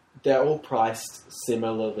 they're all priced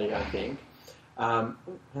similarly, I think. Hello,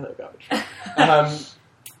 garbage.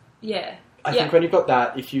 Yeah. I think when you've got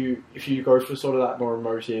that, if you go for sort of that more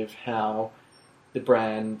emotive, how the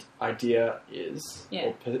brand idea is,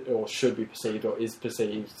 Yeah. or should be perceived, or is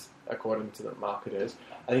perceived according to the marketers.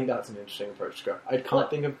 I think that's an interesting approach to go. I can't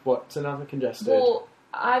think of what's another congested. Well,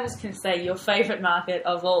 I was going to say your favourite market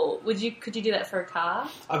of all. Could you do that for a car?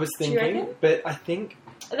 I was you thinking, reckon? but I think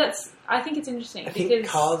it's interesting. I think because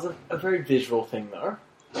cars are a very visual thing, though.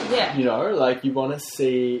 Yeah. You know, like you want to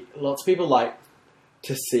see. Lots of people like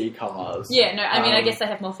to see cars. Yeah, no, I mean, I guess they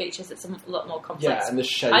have more features. It's a lot more complex. Yeah, and the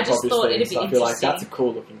shape, I just obviously, thought and it'd be stuff. You're like, interesting. that's a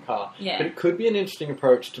cool looking car. Yeah. But it could be an interesting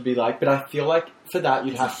approach to be like, but I feel like for that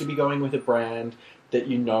you'd have to be going with a brand that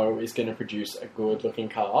you know is going to produce a good looking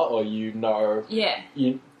car, or you know Yeah.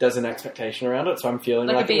 there's an expectation around it. So I'm feeling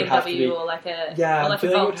Like a it would have to BMW be, or like a... yeah, or I'm like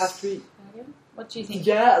feeling a it would have to be. What do you think?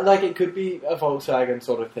 Yeah, like it could be a Volkswagen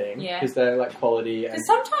sort of thing. Yeah. Because they're like quality. And Because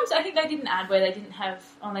sometimes I think they did an ad where they didn't have...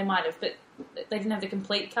 Oh, they might have, but they didn't have the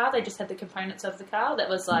complete car. They just had the components of the car. That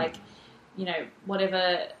was like, you know,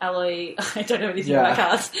 whatever alloy... I don't know anything Yeah. about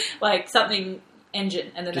cars. Like something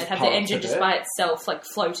engine. And then Just they'd have the parts engine of just it. by itself, like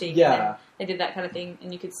floating. Yeah. And they did that kind of thing.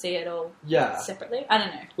 And you could see it all yeah. separately. I don't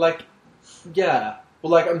know. Like, yeah.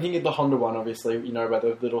 Well, like, I'm thinking of the Honda one, obviously, you know, where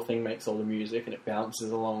the little thing makes all the music and it bounces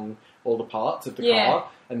along all the parts of the Yeah. car.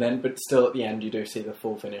 And then, but still at the end, you do see the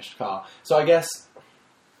full finished car. So I guess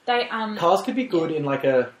They cars could be good in like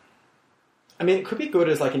a... I mean, it could be good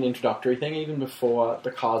as like an introductory thing, even before the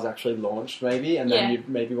car's actually launched, maybe. And then Yeah. you'd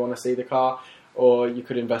maybe want to see the car. Or you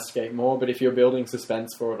could investigate more. But if you're building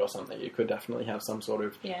suspense for it or something, you could definitely have some sort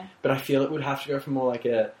of... Yeah. But I feel it would have to go for more like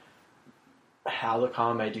a... how the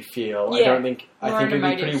car made you feel. Yeah, I don't think... I more think it'd be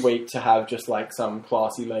emotive. pretty weak to have just like some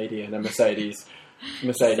classy lady in a Mercedes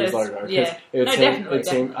Says- logo. 'Cause yeah. it would No, seem, definitely, it'd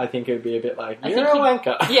seem, definitely. I think it would be a bit like, I you're think a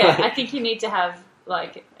wanker. Yeah, I think you need to have,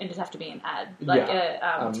 like, it just have to be an ad. Like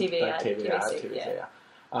Yeah. a TV like ad. TV ad, TVC, TVC,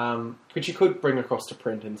 yeah. Which you could bring across to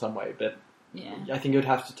print in some way, but Yeah. I think it would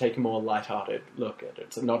have to take a more light-hearted look at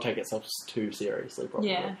it, so not take itself too seriously,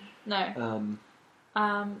 probably. Yeah. No.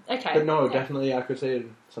 Okay. But no, yeah. definitely I could see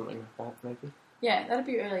something like that, maybe. Yeah, that'd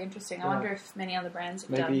be really interesting. I Yeah. wonder if many other brands have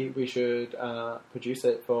Maybe done. we should produce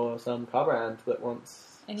it for some car brand that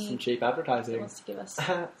wants some cheap That advertising. wants to give us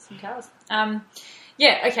some cars.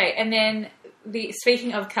 Yeah, okay. And then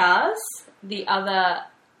speaking of cars, the other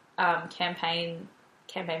campaign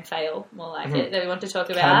fail, more like it, that we want to talk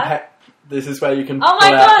about. This is where you can Oh my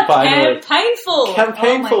pull out, god, finally. campaignful!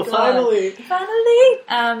 Campaignful, Oh my God. finally.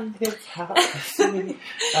 Finally! It's happening.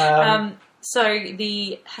 So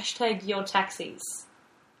the hashtag your taxis.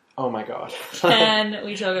 Oh my god. Can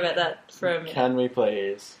we talk about that for a minute? Can we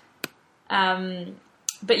please?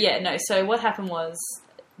 But yeah, no. So what happened was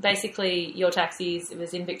basically your taxis. It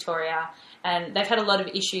was in Victoria, and they've had a lot of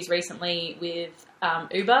issues recently with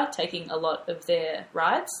Uber taking a lot of their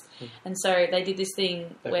rides, and so they did this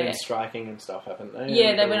thing They've where been striking and stuff, haven't they? yeah,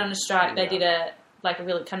 And they went on a strike. They yeah. did a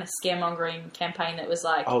really kind of scaremongering campaign that was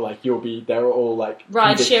like Oh, like they were all like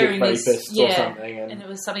ride convicted sharing rapists is or something, and it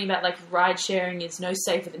was something about like ride sharing is no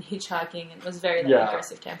safer than hitchhiking, and it was a very like, Yeah.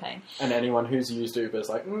 aggressive campaign. and anyone who's used Uber is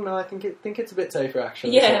like, no, I think it's a bit safer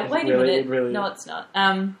actually. Yeah, So wait it a minute. really, No, it's not.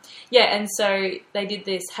 Yeah, and so they did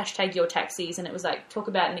this hashtag your taxis, and it was like talk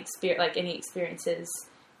about any experiences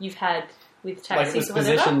you've had with like it taxis was or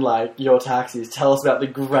whatever. positioned like your taxis. Tell us about the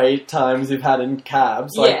great times you've had in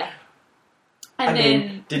cabs. Like, yeah, and I then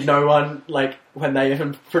mean, did no one like when they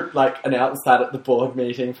even announced that at the board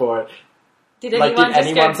meeting for it? did Like, anyone did just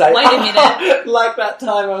anyone go, say, wait a minute? like that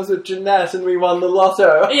time I was with Jeanette and we won the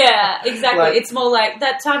lotto? Yeah, exactly. Like- It's more like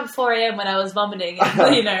that time at 4 a.m. when I was vomiting,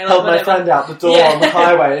 and, you know, like held my whatever. friend out the door Yeah. on the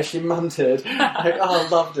highway as she munted. Like, oh, I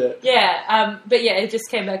loved it. Yeah, but yeah, it just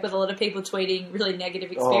came back with a lot of people tweeting really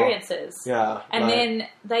negative experiences. Yeah, And like- then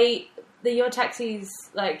the Your Taxis,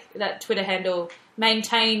 like that Twitter handle,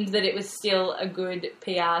 maintained that it was still a good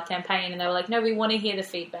PR campaign, and they were like, "No, we want to hear the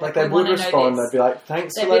feedback. like they we would want to know respond. this." They'd be like,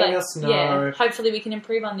 "Thanks They'd for be letting like, us know." Yeah, hopefully we can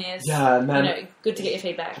improve on this. Yeah, and then you know, good to get your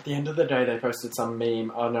feedback. at the end of the day, they posted some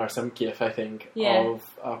meme. Oh no, some GIF I think Yeah.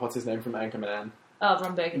 of what's his name from Anchorman. Oh,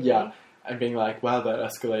 Ron Burgundy. Yeah. And being like, wow, that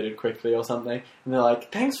escalated quickly or something. And they're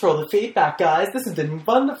like, thanks for all the feedback, guys. This has been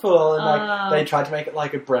wonderful. And like, they tried to make it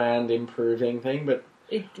like a brand improving thing, but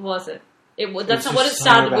It wasn't. That's was not what it just so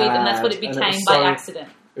started with, and that's what bad, it and it became was by so- accident.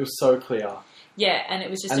 it was so clear. Yeah, and it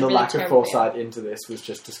was just And a the really lack of terrible foresight into this was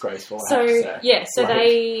just disgraceful, I So have to say. yeah, so Like-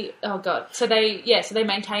 they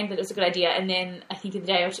maintained that it was a good idea, and then I think a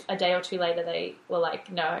day or two later they were like,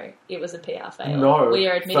 no, it was a PR fail. No, we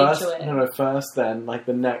are admitting first, to it. First then, like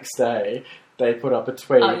the next day, they put up a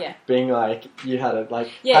tweet Oh, yeah. being like, you had it like,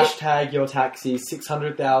 Yeah. hashtag your taxi,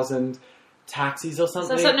 600,000 taxis or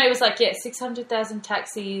something. So it was like 600,000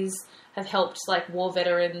 taxis have helped like war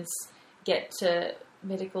veterans get to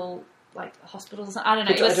medical like hospitals or something. I don't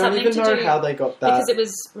know. Which It was I don't something even to know do how they got that. because it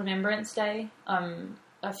was Remembrance Day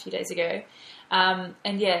a few days ago.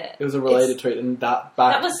 And yeah, It was a related tweet, and that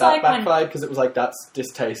was like when- backfired because it was like, that's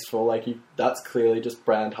distasteful. Like, that's clearly just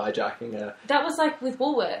brand hijacking. that was like with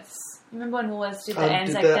Woolworths. Remember when Woolworths did the Did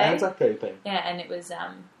Anzac the Day? Anzac Day thing. Yeah, and it was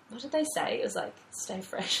what did they say? It was like stay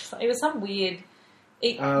fresh. It was some weird.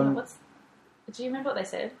 Do you remember what they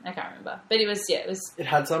said? I can't remember. But it was It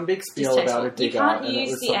had some big spiel distasteful. about a digger. You can't and it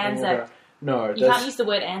use was the something Anzac. about- No, You can't use the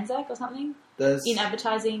word Anzac or something there's in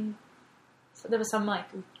advertising. So there was some like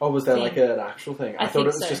Oh, was there thing. like an actual thing? I thought think it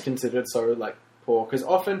was so. just considered so like poor because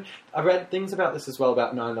often I read things about this as well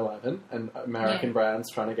about 9/11 and American brands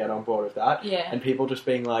trying to get on board with that, Yeah. and people just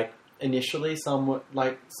being like, initially some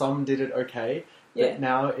did it okay, but Yeah.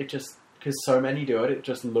 now it just because so many do it, it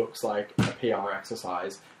just looks like a PR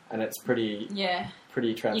exercise, and it's pretty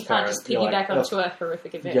transparent. You can't just You're like, piggyback onto a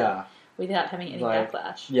horrific event yeah. without having any Like,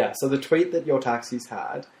 backlash. Yeah, so the tweet that Your Taxis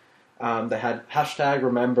had, they had hashtag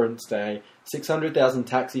Remembrance Day, 600,000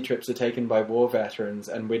 taxi trips are taken by war veterans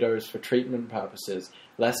and widows for treatment purposes,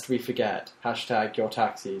 lest we forget, hashtag Your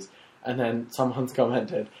Taxis. And then someone's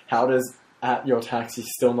commented, how does at Your Taxi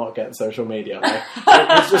still not get social media? Like, it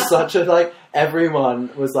was just such a, like, everyone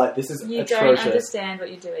was like, this is You atrocious. don't understand what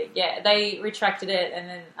you're doing. Yeah, they retracted it and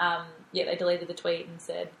then they deleted the tweet and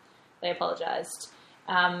said they apologised.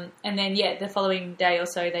 And then, the following day or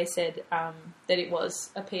so, they said that it was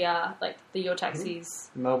a PR, like the Your Taxis.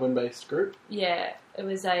 Melbourne-based group. Yeah, it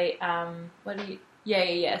was a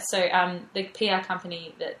So the PR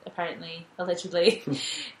company that apparently, allegedly,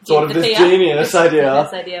 Sort of this genius idea.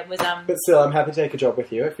 This idea was But still, I'm happy to take a job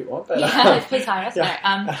with you if you want. But, please hire us.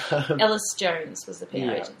 yeah. No, Ellis Jones was the PR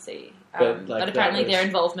Yeah. agency, But, like, but apparently that was- their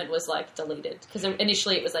involvement was like deleted because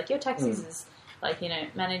initially it was like Your Taxis is like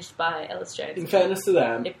managed by Ellis Jones. In fairness to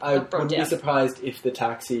them, It I got brought wouldn't be down. surprised if the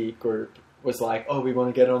taxi group was like, oh, we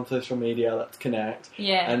want to get on social media, let's connect,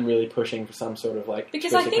 Yeah. and really pushing for some sort of like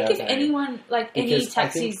Because I Twitter think if campaign. anyone, like any Because I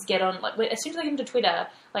taxis get on, like as soon as they get into Twitter,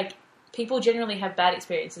 like people generally have bad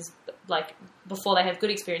experiences, like before they have good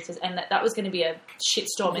experiences, and that was going to be a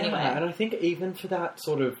shitstorm Yeah, anyway. and I think even for that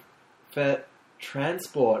sort of for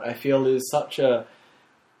transport, I feel is such a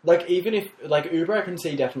like even if like Uber, I can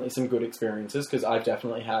see definitely some good experiences because I've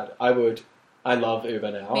definitely had. I love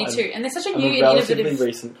Uber now. Me too, and they're such a I'm new a and relatively innovative.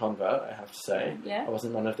 recent convert, I have to say. Yeah. I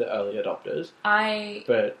wasn't one of the early adopters, I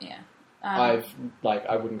but yeah. I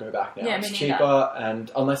wouldn't go back now. Yeah, It's me neither. cheaper,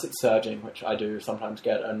 and unless it's surging, which I do sometimes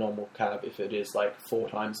get a normal cab if it is like 4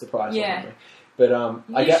 times the price Yeah. or something. But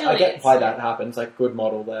I Usually get it's- why that happens. Like good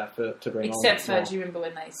model there to bring Except on. for, more. do you remember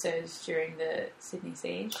when they surged during the Sydney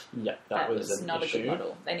siege? Yeah, that was an not issue. a good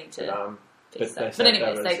model. They need to But, fix they that. said But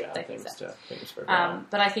anyways, there was, they things fixed that. things to improve.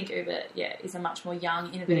 But I think Uber, is a much more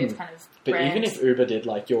young, innovative kind of But brand. even if Uber did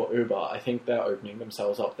like your Uber, I think they're opening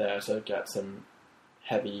themselves up there to get some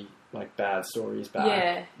heavy, like bad stories back.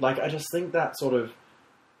 Yeah. Like I just think that sort of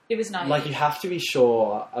it was nice. like you have to be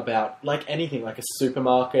sure about like anything, like a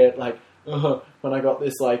supermarket, like when I got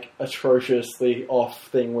this like atrociously off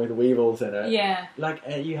thing with weevils in it. Yeah. Like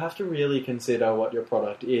you have to really consider what your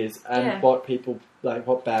product is and Yeah. what people like,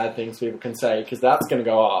 what bad things people can say because that's going to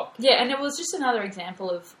go up. Yeah, and it was just another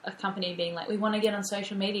example of a company being like, we want to get on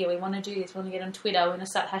social media, we want to do this, we want to get on Twitter, we want to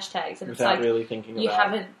start hashtags. And it's Without like, really thinking you about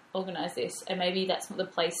haven't organised this, and maybe that's not the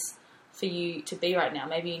place for you to be right now.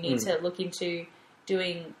 Maybe you need to look into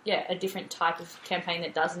doing a different type of campaign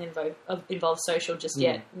that doesn't involve social just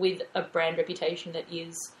yet, with a brand reputation that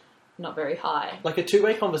is not very high. Like a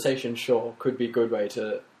two-way conversation, sure, could be a good way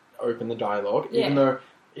to open the dialogue, Yeah. even though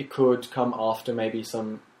it could come after maybe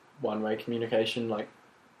some one-way communication, like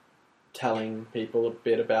telling people a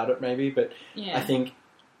bit about it maybe, but Yeah. I think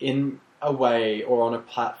in a way or on a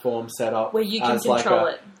platform set up Where you can as like control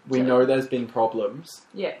a, it. we know there's been problems,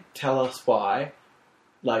 Yeah. tell us why,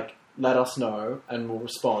 like let us know and we'll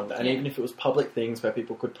respond. And Yeah. even if it was public things where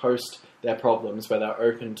people could post their problems where they're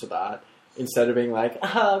open to that, instead of being like,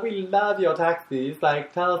 we love your taxis,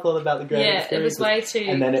 like tell us all about the great Yeah, it experiences. was way too...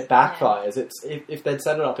 And then it backfires. It's if they'd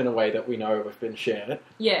set it up in a way that we know we've been shared,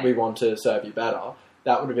 Yeah. we want to serve you better,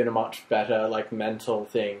 that would have been a much better like mental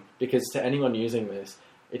thing. Because to anyone using this,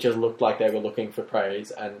 it just looked like they were looking for praise,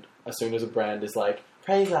 and as soon as a brand is like,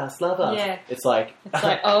 praise us, love us, Yeah. it's like It's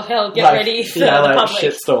like, oh hell, get like, ready for yeah, the like public.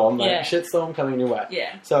 shitstorm, like Yeah. shitstorm coming your way.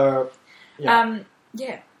 Yeah. So Yeah.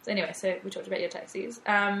 So anyway, so we talked about Your Taxis.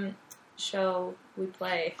 shall we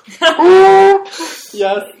play?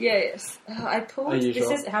 Yes. Yes. I pulled. Are you This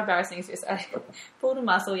sure? is how embarrassing is this. I pulled a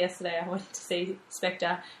muscle yesterday. I wanted to see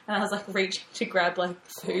Spectre, and I was like reaching to grab like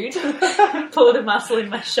food. Pulled a muscle in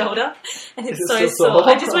my shoulder, and it's Is so it still sore. sore?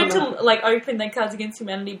 I just went to like open the Cards Against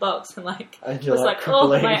Humanity box and like And you're was like, like, oh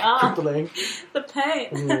crippling, my arm, crippling. the pain.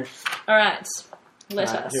 Mm. All right, let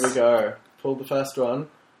Right, us. here we go. Pull the first one.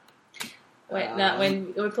 Wait, no,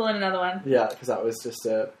 when we're pulling another one. Yeah, because that was just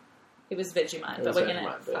a... It was Vegemite, It but was we're gonna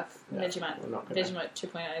Vegemite, but, fuck yeah, Vegemite. we're not gonna- Vegemite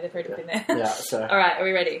 2.0. They've already been there. Yeah, so All right, are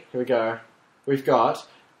we ready? here we go. We've got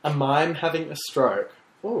a mime having a stroke.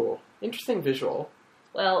 Ooh, interesting visual.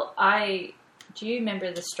 Well, do you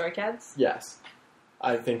remember the stroke ads? Yes.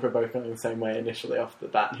 I think we're both going the same way initially off the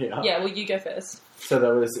bat here. Yeah, well, you go first.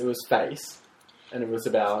 So it was face, and it was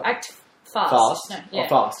about Act fast. fast. No, Oh,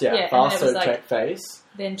 fast, yeah. Yeah, and Fast, then it was so like- check face.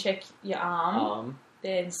 Then check your arm.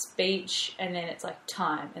 Then speech, and then it's like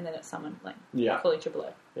time, and then it's someone like Yeah, calling triple O.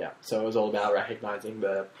 yeah. So it was all about recognising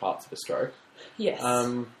the parts of a stroke. Yes.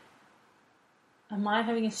 Um, Am I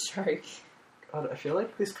having a stroke? God, I feel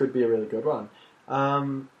like this could be a really good one.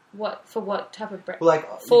 What type of Well,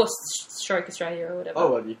 like, Forced Stroke Australia or whatever.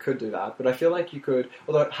 oh, well, you could do that, but I feel like you could.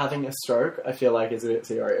 Although having a stroke, I feel like is a bit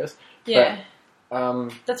serious. yeah.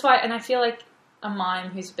 But, That's why, and I feel like a mime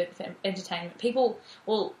who's a bit of entertainment. People,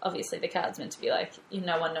 well, obviously the card's meant to be like,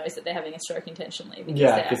 no one knows that they're having a stroke intentionally because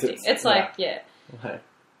Yeah, they're 'cause acting. it's- It's like, yeah. okay.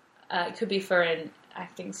 It could be for an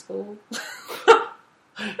acting school.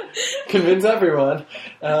 Convince everyone.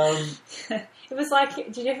 It was like,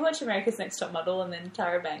 did you ever watch America's Next Top Model? And then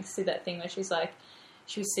Tyra Banks did that thing where she's like,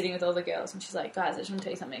 she was sitting with all the girls and she's like, guys, I just want to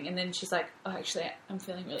tell you something. And then she's like, oh, actually, I'm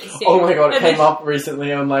feeling really sick. Oh my god, it And came then- up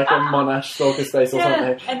recently on like a Monash Stalker Space or Yeah,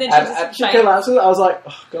 something. and then she just and she fainted. collapses. I was like,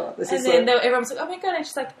 oh god, this And is then so... everyone was like, oh my god, and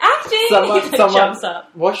she's like, acting! Someone, Like, someone jumps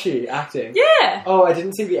up. was she acting? Yeah! Oh, I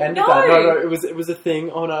didn't see the end of No. that. No, it was a thing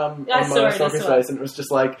on I on saw it, Monash I Stalker saw Space, and it was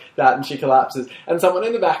just like that, and she collapses, and someone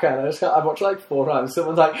in the background. I watched it like 4 times.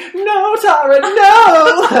 Someone's like, "No, Tara,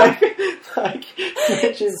 no!" like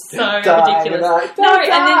she's So dying, ridiculous. And like, No, "Don't and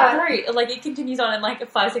die." then like it continues on, and like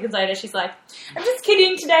 5 seconds later, she's like, "I'm just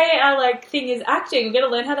kidding. Today, our like thing is acting. We're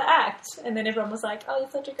gonna learn how to act." And then everyone was like, "Oh, you're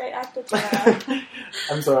such a great actor, Tara."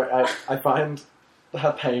 I'm sorry. I find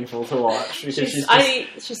her painful to watch because she's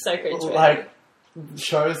she's so cringe. like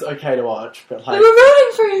show's okay to watch, but we like were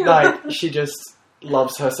rooting for you. like she just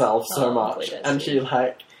loves herself so Oh, much, believe it, and she- she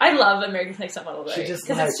like I love America's Next Top Model though, She just,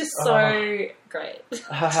 because like, it's just so great.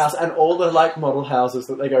 her house and all the like model houses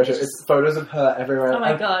that they go to. It's photos of her everywhere. Oh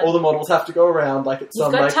my and God. All the models have to go around like it's You've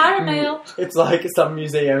some got like Tyra Mail. It's like some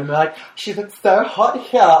museum. And they're like, she looks so hot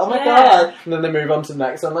here. Oh my Yeah. god! And then they move on to the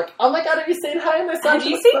next. I'm like, oh my god, have you seen her in the sun? Have She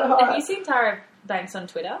you looks seen so hot. Have you seen Tyra Banks on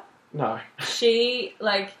Twitter? No. She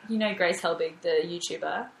like Grace Helbig, the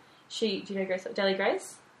YouTuber. Do you know Grace Deli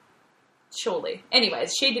Grace? Surely.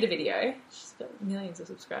 Anyways, she did a video. She's got millions of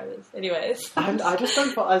subscribers. Anyways. And I just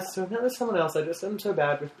don't. I still met with someone else. I just am so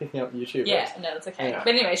bad with picking up YouTubers. Yeah, no, that's okay. Yeah.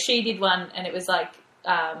 But anyway, she did one, and it was like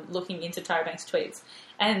looking into Tyra Banks' tweets,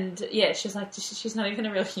 and yeah, she's like, she's not even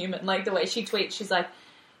a real human. Like the way she tweets, she's like,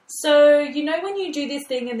 so you know when you do this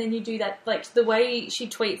thing and then you do that, like the way she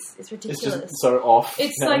tweets is It's ridiculous. just so off.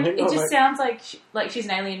 It's now. like it I'm just sounds like she's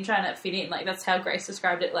an alien trying to fit in. Like that's how Grace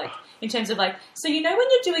described it. Like in terms of like, so you know when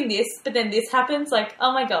you're doing this, but then this happens. Like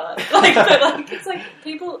oh my god, like but like it's like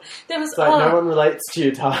people. There was It's like no one relates to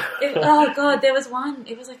you, Tyra. oh god, there was one.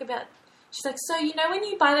 It was like about. She's like, so you know when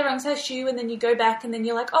you buy the wrong size shoe and then you go back and then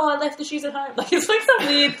you're like, oh, I left the shoes at home. Like it's like some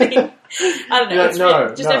weird thing. I don't know. Yeah, it's no,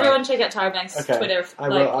 weird. Just no. everyone check out Tyra Banks' Okay. Twitter. I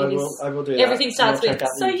like, will do that. everything starts I'll with check out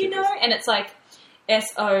the so you know, YouTubers. and it's like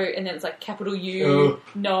SO and then it's like capital U, Ooh.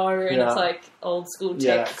 no, and Yeah. it's like old school text.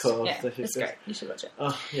 Yeah, cool. Yeah, So she's it's just- great. You should watch it.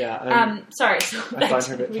 Oh, yeah. Sorry, so I find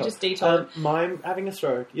her a bit we tough. just detoured. Mime having a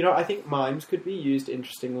stroke. You know, I think mimes could be used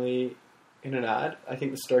interestingly in an ad. I think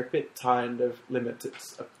the stroke bit kind of limits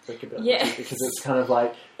its applicability Yeah. because it's kind of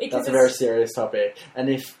like Because that's a it's- very serious topic.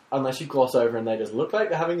 And unless you gloss over and they just look like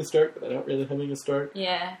they're having a stroke, but they're not really having a stroke,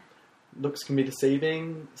 yeah. looks can be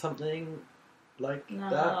deceiving. Something like No,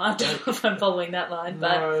 that. I don't know if I'm following that line,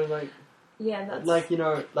 but No, like yeah, that's like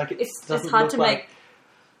it it's doesn't hard look to like,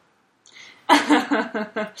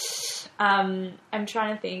 make. I'm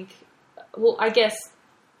trying to think. Well, I guess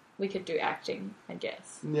we could do acting. I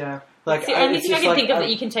guess. Yeah, like It's the only it's thing I just can like, think of that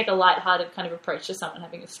you can take a light-hearted kind of approach to someone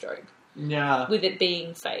having a stroke Yeah. with it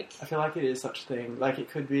being fake. I feel like it is such a thing. Like, it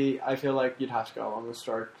could be... I feel like you'd have to go along the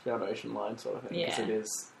stroke foundation line sort of thing. Because Yeah. it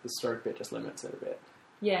is... The stroke bit just limits it a bit.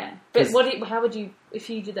 Yeah. But 'Cause- how would you, if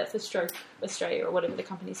you did that for Stroke Australia or whatever the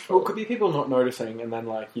company's Well, called? it could be people not noticing, and then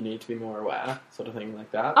like you need to be more aware, sort of thing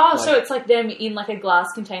like that. Oh, like, so it's like them in like a glass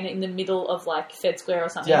container in the middle of like Fed Square or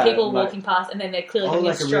something. Yeah, People like- walking past and then they're clearly oh, having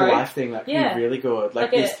like a a stroke. real life thing that could Yeah. be really good. Like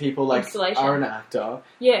Like these a people like installation. are an actor,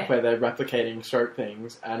 Yeah. where they're replicating stroke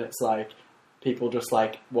things, and it's like people just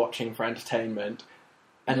like watching for entertainment,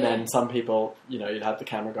 and Yeah. then some people, you know, you'd have the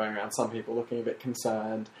camera going around, some people looking a bit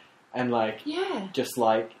concerned, and like Yeah. just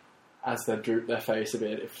like as they droop their face a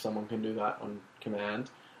bit, if someone can do that on command,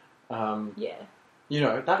 Yeah. you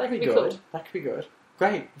know, that could be good. cool. That could be good.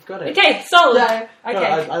 Great, we've got it. Okay, solid. Yeah,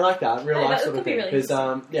 Okay. no, I like that real No, life that sort of could be thing really because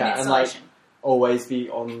interesting. yeah, An and like installation. always be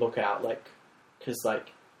on the lookout, like because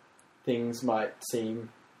like things might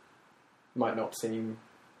not seem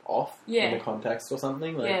off Yeah. in the context or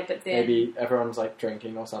something. Like Yeah, but then maybe everyone's like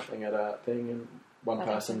drinking or something at a thing, and one That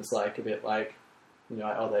person's happens. like a bit like, you know,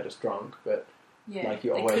 like, oh, they're just drunk, but yeah, like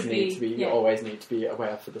you it always could need to be, yeah. you always need to be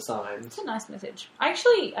aware for the signs. It's a nice message. I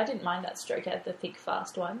didn't mind that stroke at the thick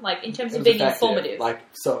fast one. Like in terms It of was being effective. informative. Like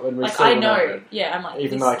so, when we Like, still I know. remember it. Yeah, I'm like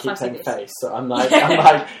Even this though I is keep fucking saying this. face, so I'm like,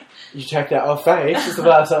 Yeah. you checked out our face is the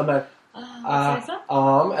first time, then What's that?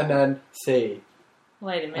 arm, and then C.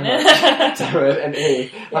 Wait a And minute. then damn it, and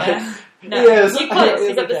E. Yeah. No, Yes, you're close. yes,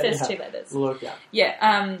 You got the okay, first yeah. 2 letters. Look, yeah.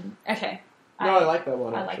 Yeah. Okay. No, I like that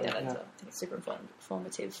one. I like actually, that as yeah. well. I think it's super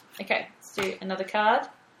informative. Okay, let's do another card.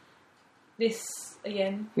 This,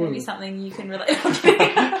 again, maybe something you can relate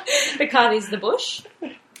to. The card is the bush.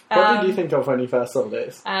 What did you think of when you first saw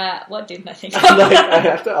this? What didn't I think Like, I of?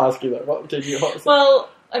 have to ask you that. What did you? What was Well,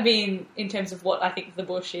 I mean, in terms of what I think the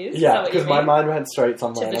bush is. yeah, is that what you because my mean? mind went straight To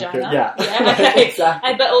somewhere. and I vagina? could- yeah, Yeah, okay.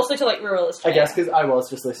 exactly. But also to, like, rural I Australia. guess because I was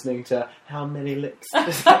just listening to How Many Licks.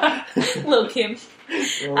 Lil' Kim.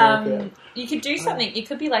 Yeah. You could do something. You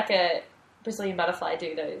could be like a Brazilian butterfly,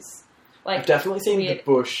 do those. Like, I've definitely seen weird. the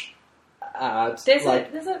bush ads. There's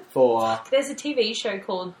like, a for TV show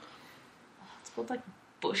called, it's called like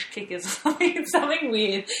Bush Kickers or something. It's something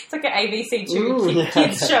weird. It's like an ABC2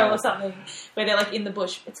 kids show or something where they're like in the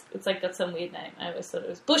bush. It's like got some weird name. I always thought it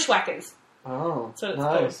was Bushwhackers. oh, That's what it's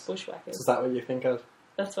nice. called. Bushwhackers. Is that what you think of?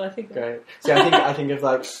 That's what I think. Of. Great. See, I think of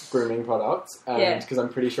like grooming products, and Yeah. because I'm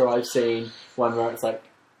pretty sure I've seen one where it's like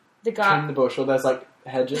The guy. trim the bush, or there's like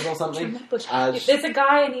hedges or Trim something. the bush. As- There's a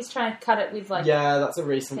guy and he's trying to cut it with like Yeah, that's a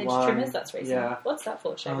recent hedge one. trimmers. That's recent. Yeah. What's that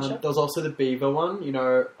for? Shave shop? There was also the beaver one, you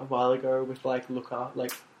know, a while ago with like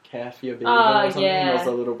care for your beaver Oh, or something. yeah. There was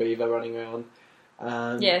a little beaver running around.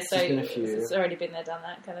 Yeah, so there's been a few. it's already been there, done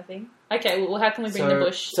that kind of thing. Okay, well, how can we bring So- the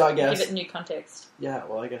bush? so I guess- give it new context. Yeah,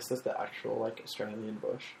 well, I guess there's the actual like Australian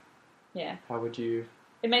bush. Yeah, How would you?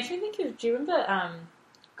 it makes me think of. Do you remember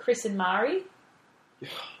Chris and Mari?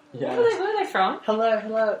 Yeah. Where are they from?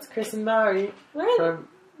 Hello, it's Chris and Mari Where are, from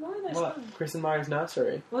where are they what? from? Chris and Mari's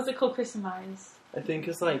nursery. What's it called? Chris and Mari's. I think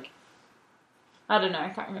it's like I don't know. I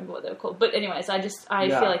can't remember what they were called. But anyways, I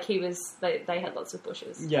Yeah. feel like he was. They had lots of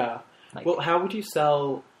bushes. yeah. Like, Well, how would you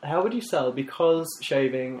sell? Because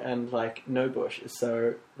shaving and like no bush is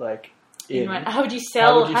so like in. how would you How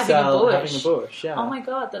sell would you having sell a bush? having a bush? Yeah. Oh my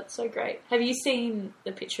god, that's so great. Have you seen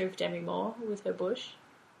the picture of Demi Moore with her bush?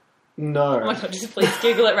 No. Oh my god, just please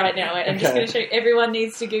Google it right now. Wait, I'm just Okay. going to show you. Everyone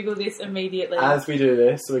needs to Google this immediately. As we do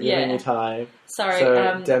this, we're giving Yeah. you time. Sorry,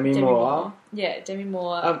 So, Demi Moore. Yeah, Demi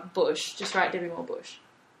Moore Bush. Just write Demi Moore Bush.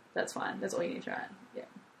 That's fine. That's all you need to write. Yeah.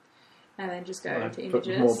 And then just go to Put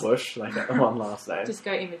images. more bush, like one last name. Just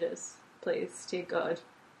go images, please. Dear God.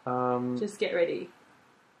 Just Just get ready.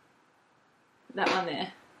 That one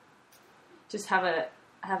there. Just have a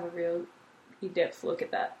real in-depth look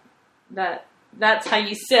at that. That's how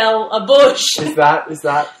you sell a bush. is that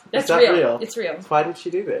That's real? It's real. Why did she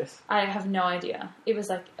do this? I have no idea. It was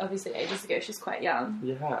like obviously ages ago. She's quite young,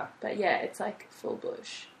 Yeah, but yeah, it's like full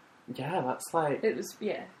bush. that's like. It was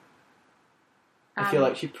I feel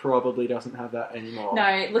like she probably doesn't have that anymore.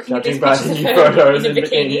 no. Looking at these Judging by pictures the of new her photos in and a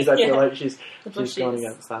bikini, bikinis, I feel yeah. like she's The gone bushes.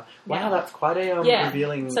 against that. Wow, Yeah. that's quite a Yeah.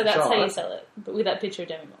 revealing So that's shot. how you sell it, but with that picture of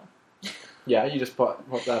Demi Moore. Yeah, you just put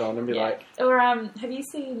that on and be like, Or have you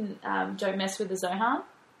seen Don't Mess with the Zohan?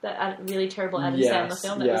 That really terrible Adam Yes, Sandler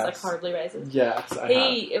film that was like yes. horribly racist. yes, I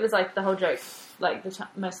have. It was like the whole joke, like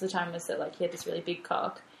most of the time was that like he had this really big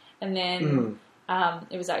cock, and then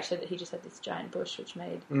it was actually that he just had this giant bush which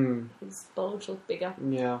made his bulge look bigger.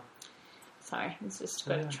 Yeah. Sorry, it's just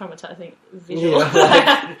quite Yeah. traumatizing visual.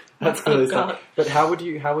 Yeah, like, that's cool. Oh, isn't it? God. But how would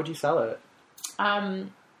you sell it?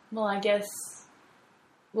 Well, I guess.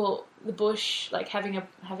 Well, the bush, like having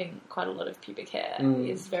quite a lot of pubic hair,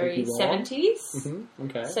 is very pubic hair. 70s.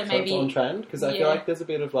 Okay, So it's maybe- on trend because I yeah. feel like there's a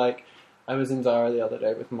bit of like I was in Zara the other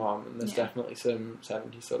day with Mum, and there's Yeah. definitely some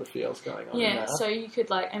 70s sort of feels going on in Yeah, there. so you could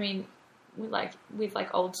like, I mean, with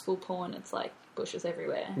old school porn, it's like bushes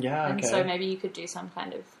everywhere. Yeah, And okay. so maybe you could do some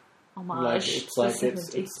kind of homage. like to it's the like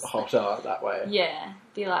 70s. it's hotter that way. Yeah,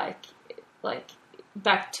 be like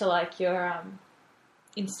back to like your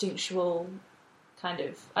instinctual kind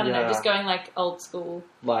of, I don't know, Yeah. just going like old school.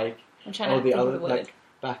 Like I'm trying to the think other of the word. like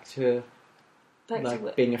back to Back like to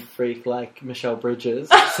what? being a freak like Michelle Bridges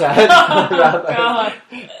said about those God.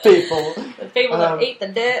 people. The people that eat the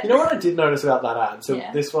dirt. You know what I did notice about that ad? So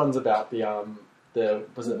Yeah. this one's about the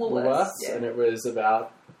was it Woolworths? yeah. And it was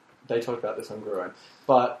about, they talked about this on Growing.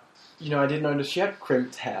 But, you know, I did notice she had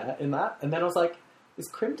crimped hair in that, and then I was like, is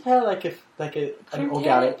crimped hair like an Crimped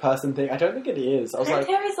organic hair? person thing? I don't think it is. I was Crimped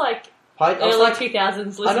like, hair is like I was early like,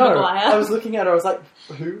 2000s Lizzie I know. McGuire. I was looking at her. I was like,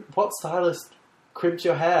 what stylist crimps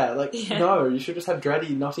your hair? Like, Yeah. no, you should just have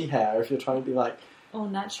dready, knotty hair if you're trying to be like, Oh, I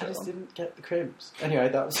natural. just didn't get the crimps. Anyway,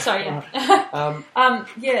 that was Sorry, yeah.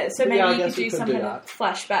 Yeah, so But maybe yeah, I you could guess we do could some do kind that. of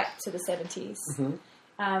flashback to the 70s.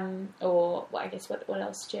 Mhm. Or, well, I guess, what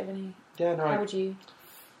else? Do you have any? Yeah, no. How would you?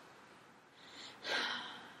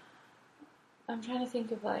 I'm trying to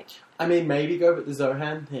think of like. I mean, maybe go with the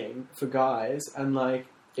Zohan thing for guys, and like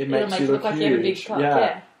it It'll makes make you it look look like huge. you have a big cock, yeah.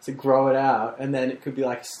 yeah. To grow it out, and then it could be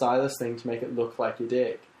like a stylist thing to make it look like your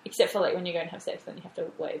dick. Except for like when you go and have sex, then you have to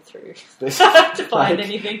wade through This- to find like,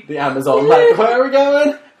 anything. The Amazon, like, where are we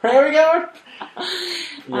going? Where are we going?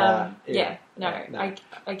 No,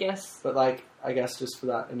 I guess. But like, I guess just for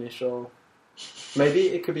that initial, maybe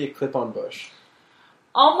it could be a clip-on bush.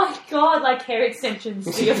 Oh my god, like hair extensions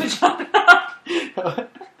to your vagina.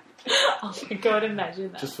 Oh my god,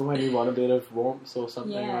 imagine that. Just for when you want a bit of warmth or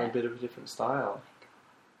something, Yeah. or a bit of a different style.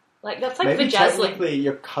 Like that's like Maybe vajazzling. technically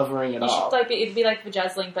you're covering it You up. should like it'd be like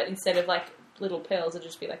vajazzling, but instead of like little pearls, it'd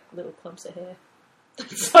just be like little clumps of hair.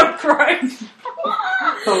 That's so gross.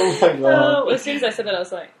 Oh my god. Oh, as soon as I said that, I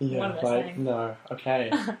was like, Yeah, what am I like, saying? no,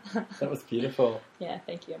 okay. That was beautiful. Yeah,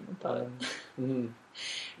 thank you. I'm a poet.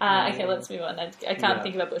 Okay, let's move on. I can't Yeah.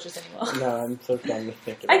 think about bushes anymore. No, I'm so done to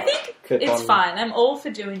think about I think clip it's on. fine. I'm all for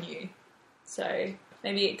doing you. So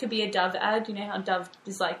maybe it could be a Dove ad. You know how Dove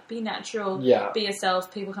is like, be natural, Yeah. be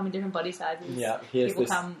yourself. People come in different body sizes. Yeah, here's People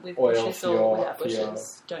this come with oil bushes for or your- without for your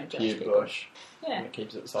bushes. Don't judge Cube people. bush. Yeah. And it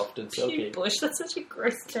keeps it soft and silky. Cute bush. That's such a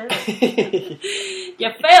gross term. You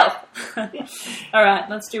fail. All right,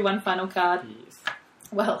 let's do one final card. Yes.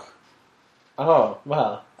 Well, Oh,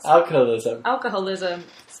 well, alcoholism. alcoholism.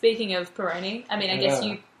 Speaking of Peroni, I mean, I guess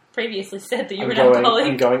Yeah. you previously said that you were I'm an going, alcoholic.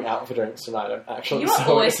 I'm going out for drinks tonight. I'm actually You are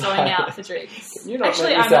so always excited. going out for drinks. You not Actually,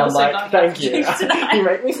 make me I'm sound also like, going out thank for you. drinks tonight. You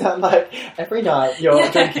make me sound like every night you're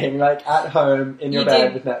Yeah. drinking, like at home in your You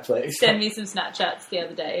bed did with Netflix. Send me some Snapchats the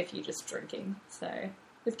other day if you're just drinking. So,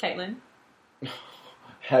 with Caitlin.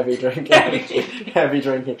 Heavy drinking. Heavy drinking. Heavy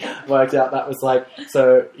drinking. Worked out that was like,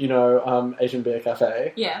 so, you know, Asian Beer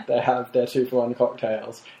Cafe, Yeah, they have their 2-for-1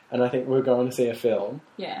 cocktails, and I think we're going to see a film.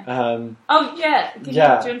 yeah. Um, Oh, yeah.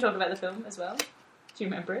 Yeah. Do you want to talk about the film as well? Do you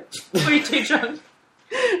remember it? Were you too drunk?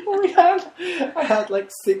 I had like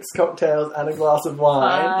 6 cocktails and a glass of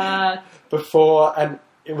wine before, and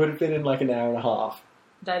it would have been in like an hour and a half.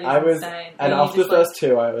 That is I was, insane. and Were you after the just like- first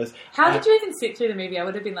 2, I was. How did you even sit through the movie? I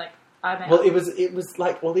would have been like, I'm out. Well, it was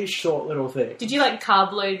like all these short little things. Did you like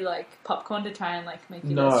carb load like popcorn to try and like make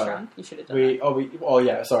you less drunk? You should have done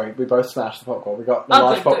We both smashed the popcorn. We got the Oh,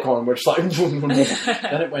 large good, popcorn, which like then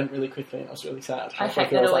that. it went really quickly, and I was really sad. I Halfway hate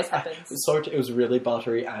through, that was always like, happens. It was really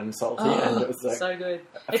buttery and salty, and it was like so good.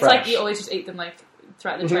 It's fresh. like you always just eat them like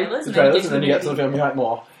throughout the trailers, the and trailers, then and then you get to the movie. film, you're like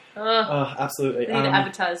more. Ugh. Oh, absolutely. They need to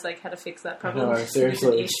advertise like how to fix that problem. No, It's an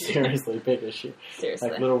seriously, issue. seriously, big issue. Seriously.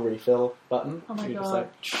 Like little refill button. Oh my You god. just,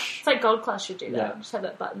 like, It's like Gold Class should do that. Yeah. Just have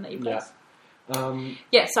that button that you Yeah. press.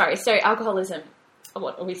 Yeah, sorry. So alcoholism.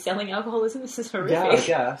 What, are we selling alcoholism? This is horrific. Yeah, I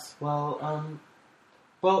guess.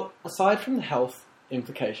 Well, aside from the health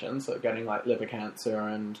implications, so getting like liver cancer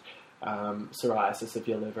and psoriasis of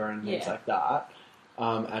your liver and things Yeah. like that,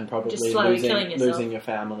 and probably Just slowly killing yourself. losing your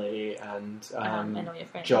family and And all your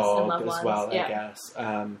friends and job loved as ones. well, Yeah. I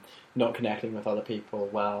guess. Not connecting with other people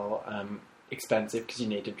well, expensive because you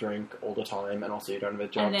need to drink all the time, and also you don't have a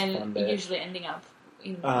job And to then fund it. usually ending up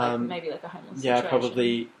in like, maybe like a homeless situation.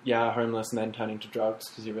 Probably, homeless and then turning to drugs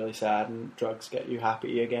because you're really sad and drugs get you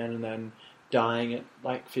happy again and then dying at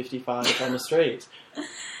like 55 on the street.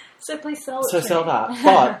 So please sell it So to sell me. that.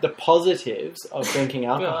 But the positives of drinking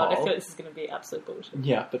God, I alcohol... feel like this is going to be absolute bullshit.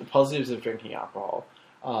 Yeah, but the positives of drinking alcohol,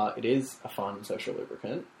 it is a fun social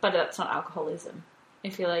lubricant. But that's not alcoholism. I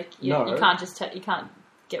feel like you No. can't just you can't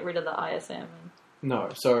get rid of the ISM. And... No,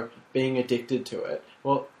 so being addicted to it...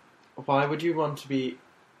 Well, why would you want to be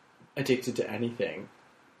addicted to anything.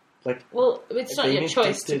 Like, Well, it's not being your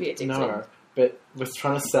choice to be addicted. No, but we're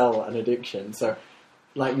trying to sell an addiction. So,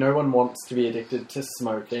 like, no one wants to be addicted to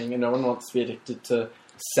smoking, and no one wants to be addicted to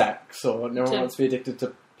sex, or no one wants to be addicted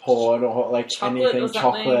to porn, or like Chocolate anything, or something,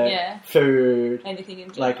 chocolate, yeah. food, Anything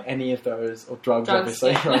in general. like any of those, or drugs Drugs,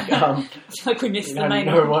 obviously. yeah. Like, I feel like we missed the main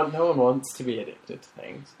no one. one wants to be addicted to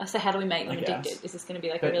things. So how do we make them I guess. addicted? Is this going to be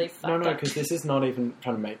like But a really fucked no, up... because this is not even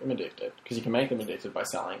trying to make them addicted. Because you can make them addicted by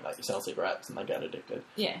selling, like you sell cigarettes and they get addicted.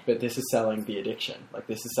 Yeah. But this is selling the addiction. Like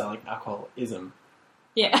this is selling alcoholism.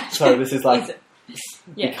 Yeah. So this is like Is it?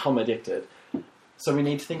 Yeah. become addicted. So we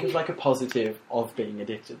need to think of like a positive of being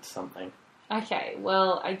addicted to something. Okay,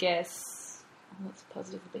 well, I guess... What's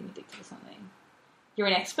positive of being addicted to something? You're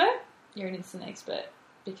an expert. You're an instant expert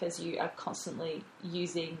because you are constantly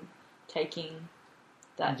taking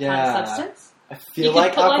that kind of substance. I You feel could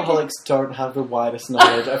like put, like, alcoholics don't have the widest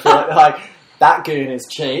knowledge. I feel like that goon is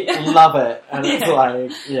cheap, love it, and it's Yeah.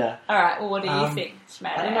 like, yeah. All right. Well, what do you think?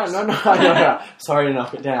 I don't know. No. Sorry to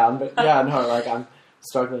knock it down, but yeah, no. Like I'm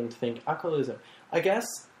struggling to think alcoholism. I guess.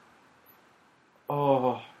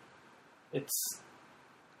 Oh, it's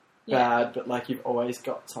bad, but like you've always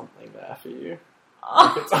got something there for you.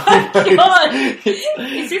 Oh It's my always- god! it's-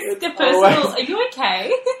 Is this it's the personal? always- Are you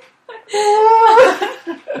okay?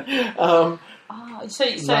 um, Oh, so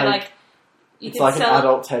Like, you it's could like sell. an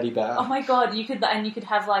adult teddy bear. Oh my god! You could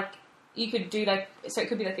have like you could do like so it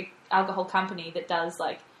could be like an alcohol company that does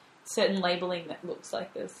like certain labeling that looks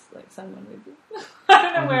like this, like someone with. I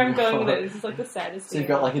don't know where I'm going with it. This is like the saddest. So thing you've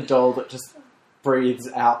got like a doll that just breathes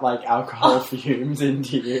out like alcohol fumes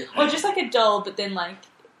into you. or just like a doll, but then like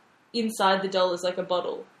inside the doll is like a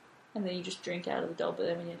bottle, and then you just drink out of the doll. But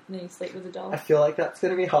then you sleep with the doll. I feel like that's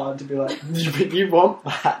going to be hard to be like, you want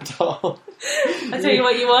that doll. I tell you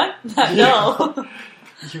what you want, that doll.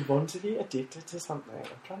 You want to be addicted to something. I'm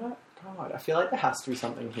trying to... God, I feel like there has to be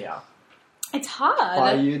something here. It's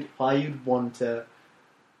hard. Why you'd want to...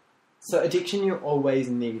 So addiction, you always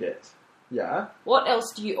need it. Yeah? What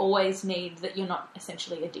else do you always need that you're not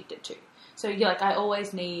essentially addicted to? So you're like, I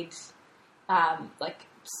always need, like,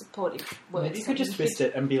 supportive words. Maybe you could just twist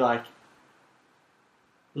it and be like,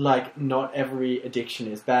 not every addiction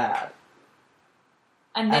is bad.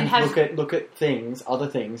 and then And have look at things, other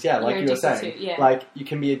things, yeah, like You're you were addicted saying. to, yeah. Like, you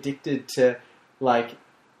can be addicted to, like...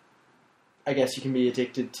 I guess you can be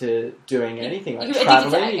addicted to doing anything, like you could be addicted to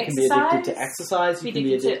traveling. You can be addicted to exercise, exercise. You can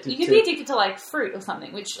be addicted you could be addicted to like fruit or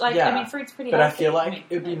something. Which, like, Yeah. I mean, fruit's pretty. But I healthy. feel like mean,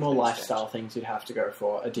 it would be no, more it's lifestyle things you'd have to go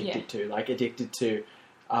for. Addicted to, like addicted to,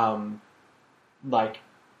 like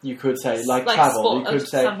you could say like travel. sport, You could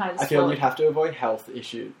say some kind of I feel sport. you'd have to avoid health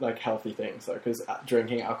issue, like healthy things, though, because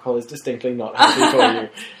drinking alcohol is distinctly not healthy for you.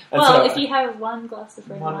 And Well, so, if you have one glass of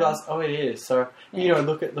red one wine, glass, oh, it is. So Yeah. you know,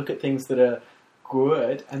 look at things that are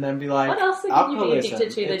good, and then be like, what else can you be alcoholism,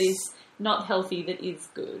 addicted to that it's- is not healthy that is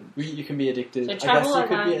good? You can be addicted. So I guess travel you could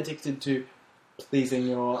be around- addicted to pleasing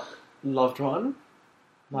your loved one.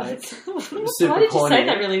 Like, Why super did you corny. say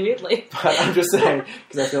that really weirdly? But I'm just saying,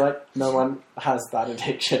 because I feel like no one has that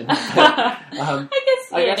addiction. But, I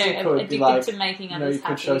guess you could be addicted like, to making you know, others you could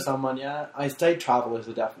happy. show someone, yeah, I say travel is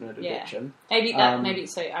a definite Yeah. addiction. Maybe that. Um, Maybe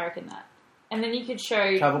so. I reckon that. And then you could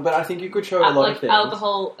show Travel, but I think you could show a lot like of things.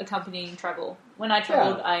 alcohol accompanying travel. When I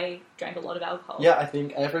travelled, I drank a lot of alcohol. Yeah, I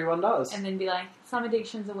think everyone does. And then be like, some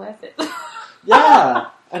addictions are worth it. Yeah,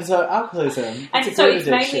 and so alcoholism. And it's a so good it's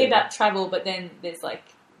addiction. mainly about travel, but then there's like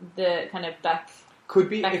the kind of back. Could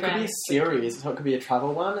be it could be a background. series. So it could be a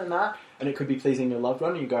travel one and that, and it could be pleasing your loved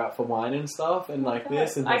one. And you go out for wine and stuff, and like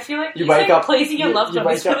this, and I feel like you you wake saying up pleasing your loved one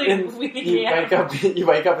is wake up really in- weirding you me out.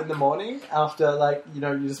 wake up in the morning after like you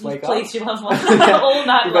just wake up. Please your loved one Yeah. all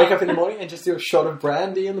night You long. wake up in the morning and just do a shot of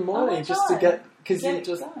brandy in the morning my just to God. get because Get you it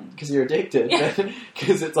just going. because you're addicted Yeah.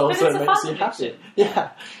 because it's also it's a makes fun you happy. addiction. Yeah.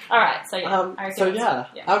 All right, so yeah. I reckon So that's-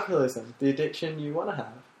 yeah, alcoholism, the addiction you want to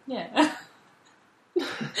have. yeah.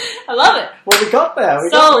 I love it. Well, we got there. We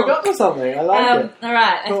Sold. got to something. I like it. All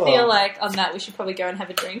right, Cool. I feel like on that we should probably go and have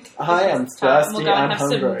a drink. I am Because it's time. thirsty We'll go and and have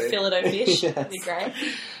hungry. some filet fish. Yes. That'd be great. Is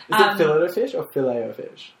it fillet of fish or filet of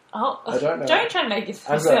fish? Oh, I don't know. Don't try to make it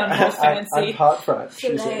I'm sound more fancy. I'm part French.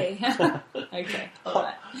 you Filet. see. Okay, all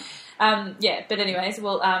right. Yeah, but anyways,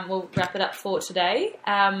 we'll wrap it up for today.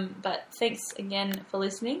 But thanks again for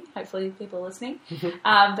listening. Hopefully people are listening.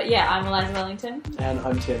 But yeah, I'm Eliza Wellington. And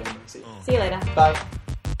I'm Tim Lucy. See you later. Bye.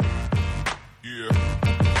 Yeah.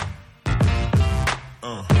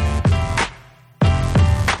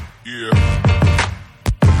 Yeah.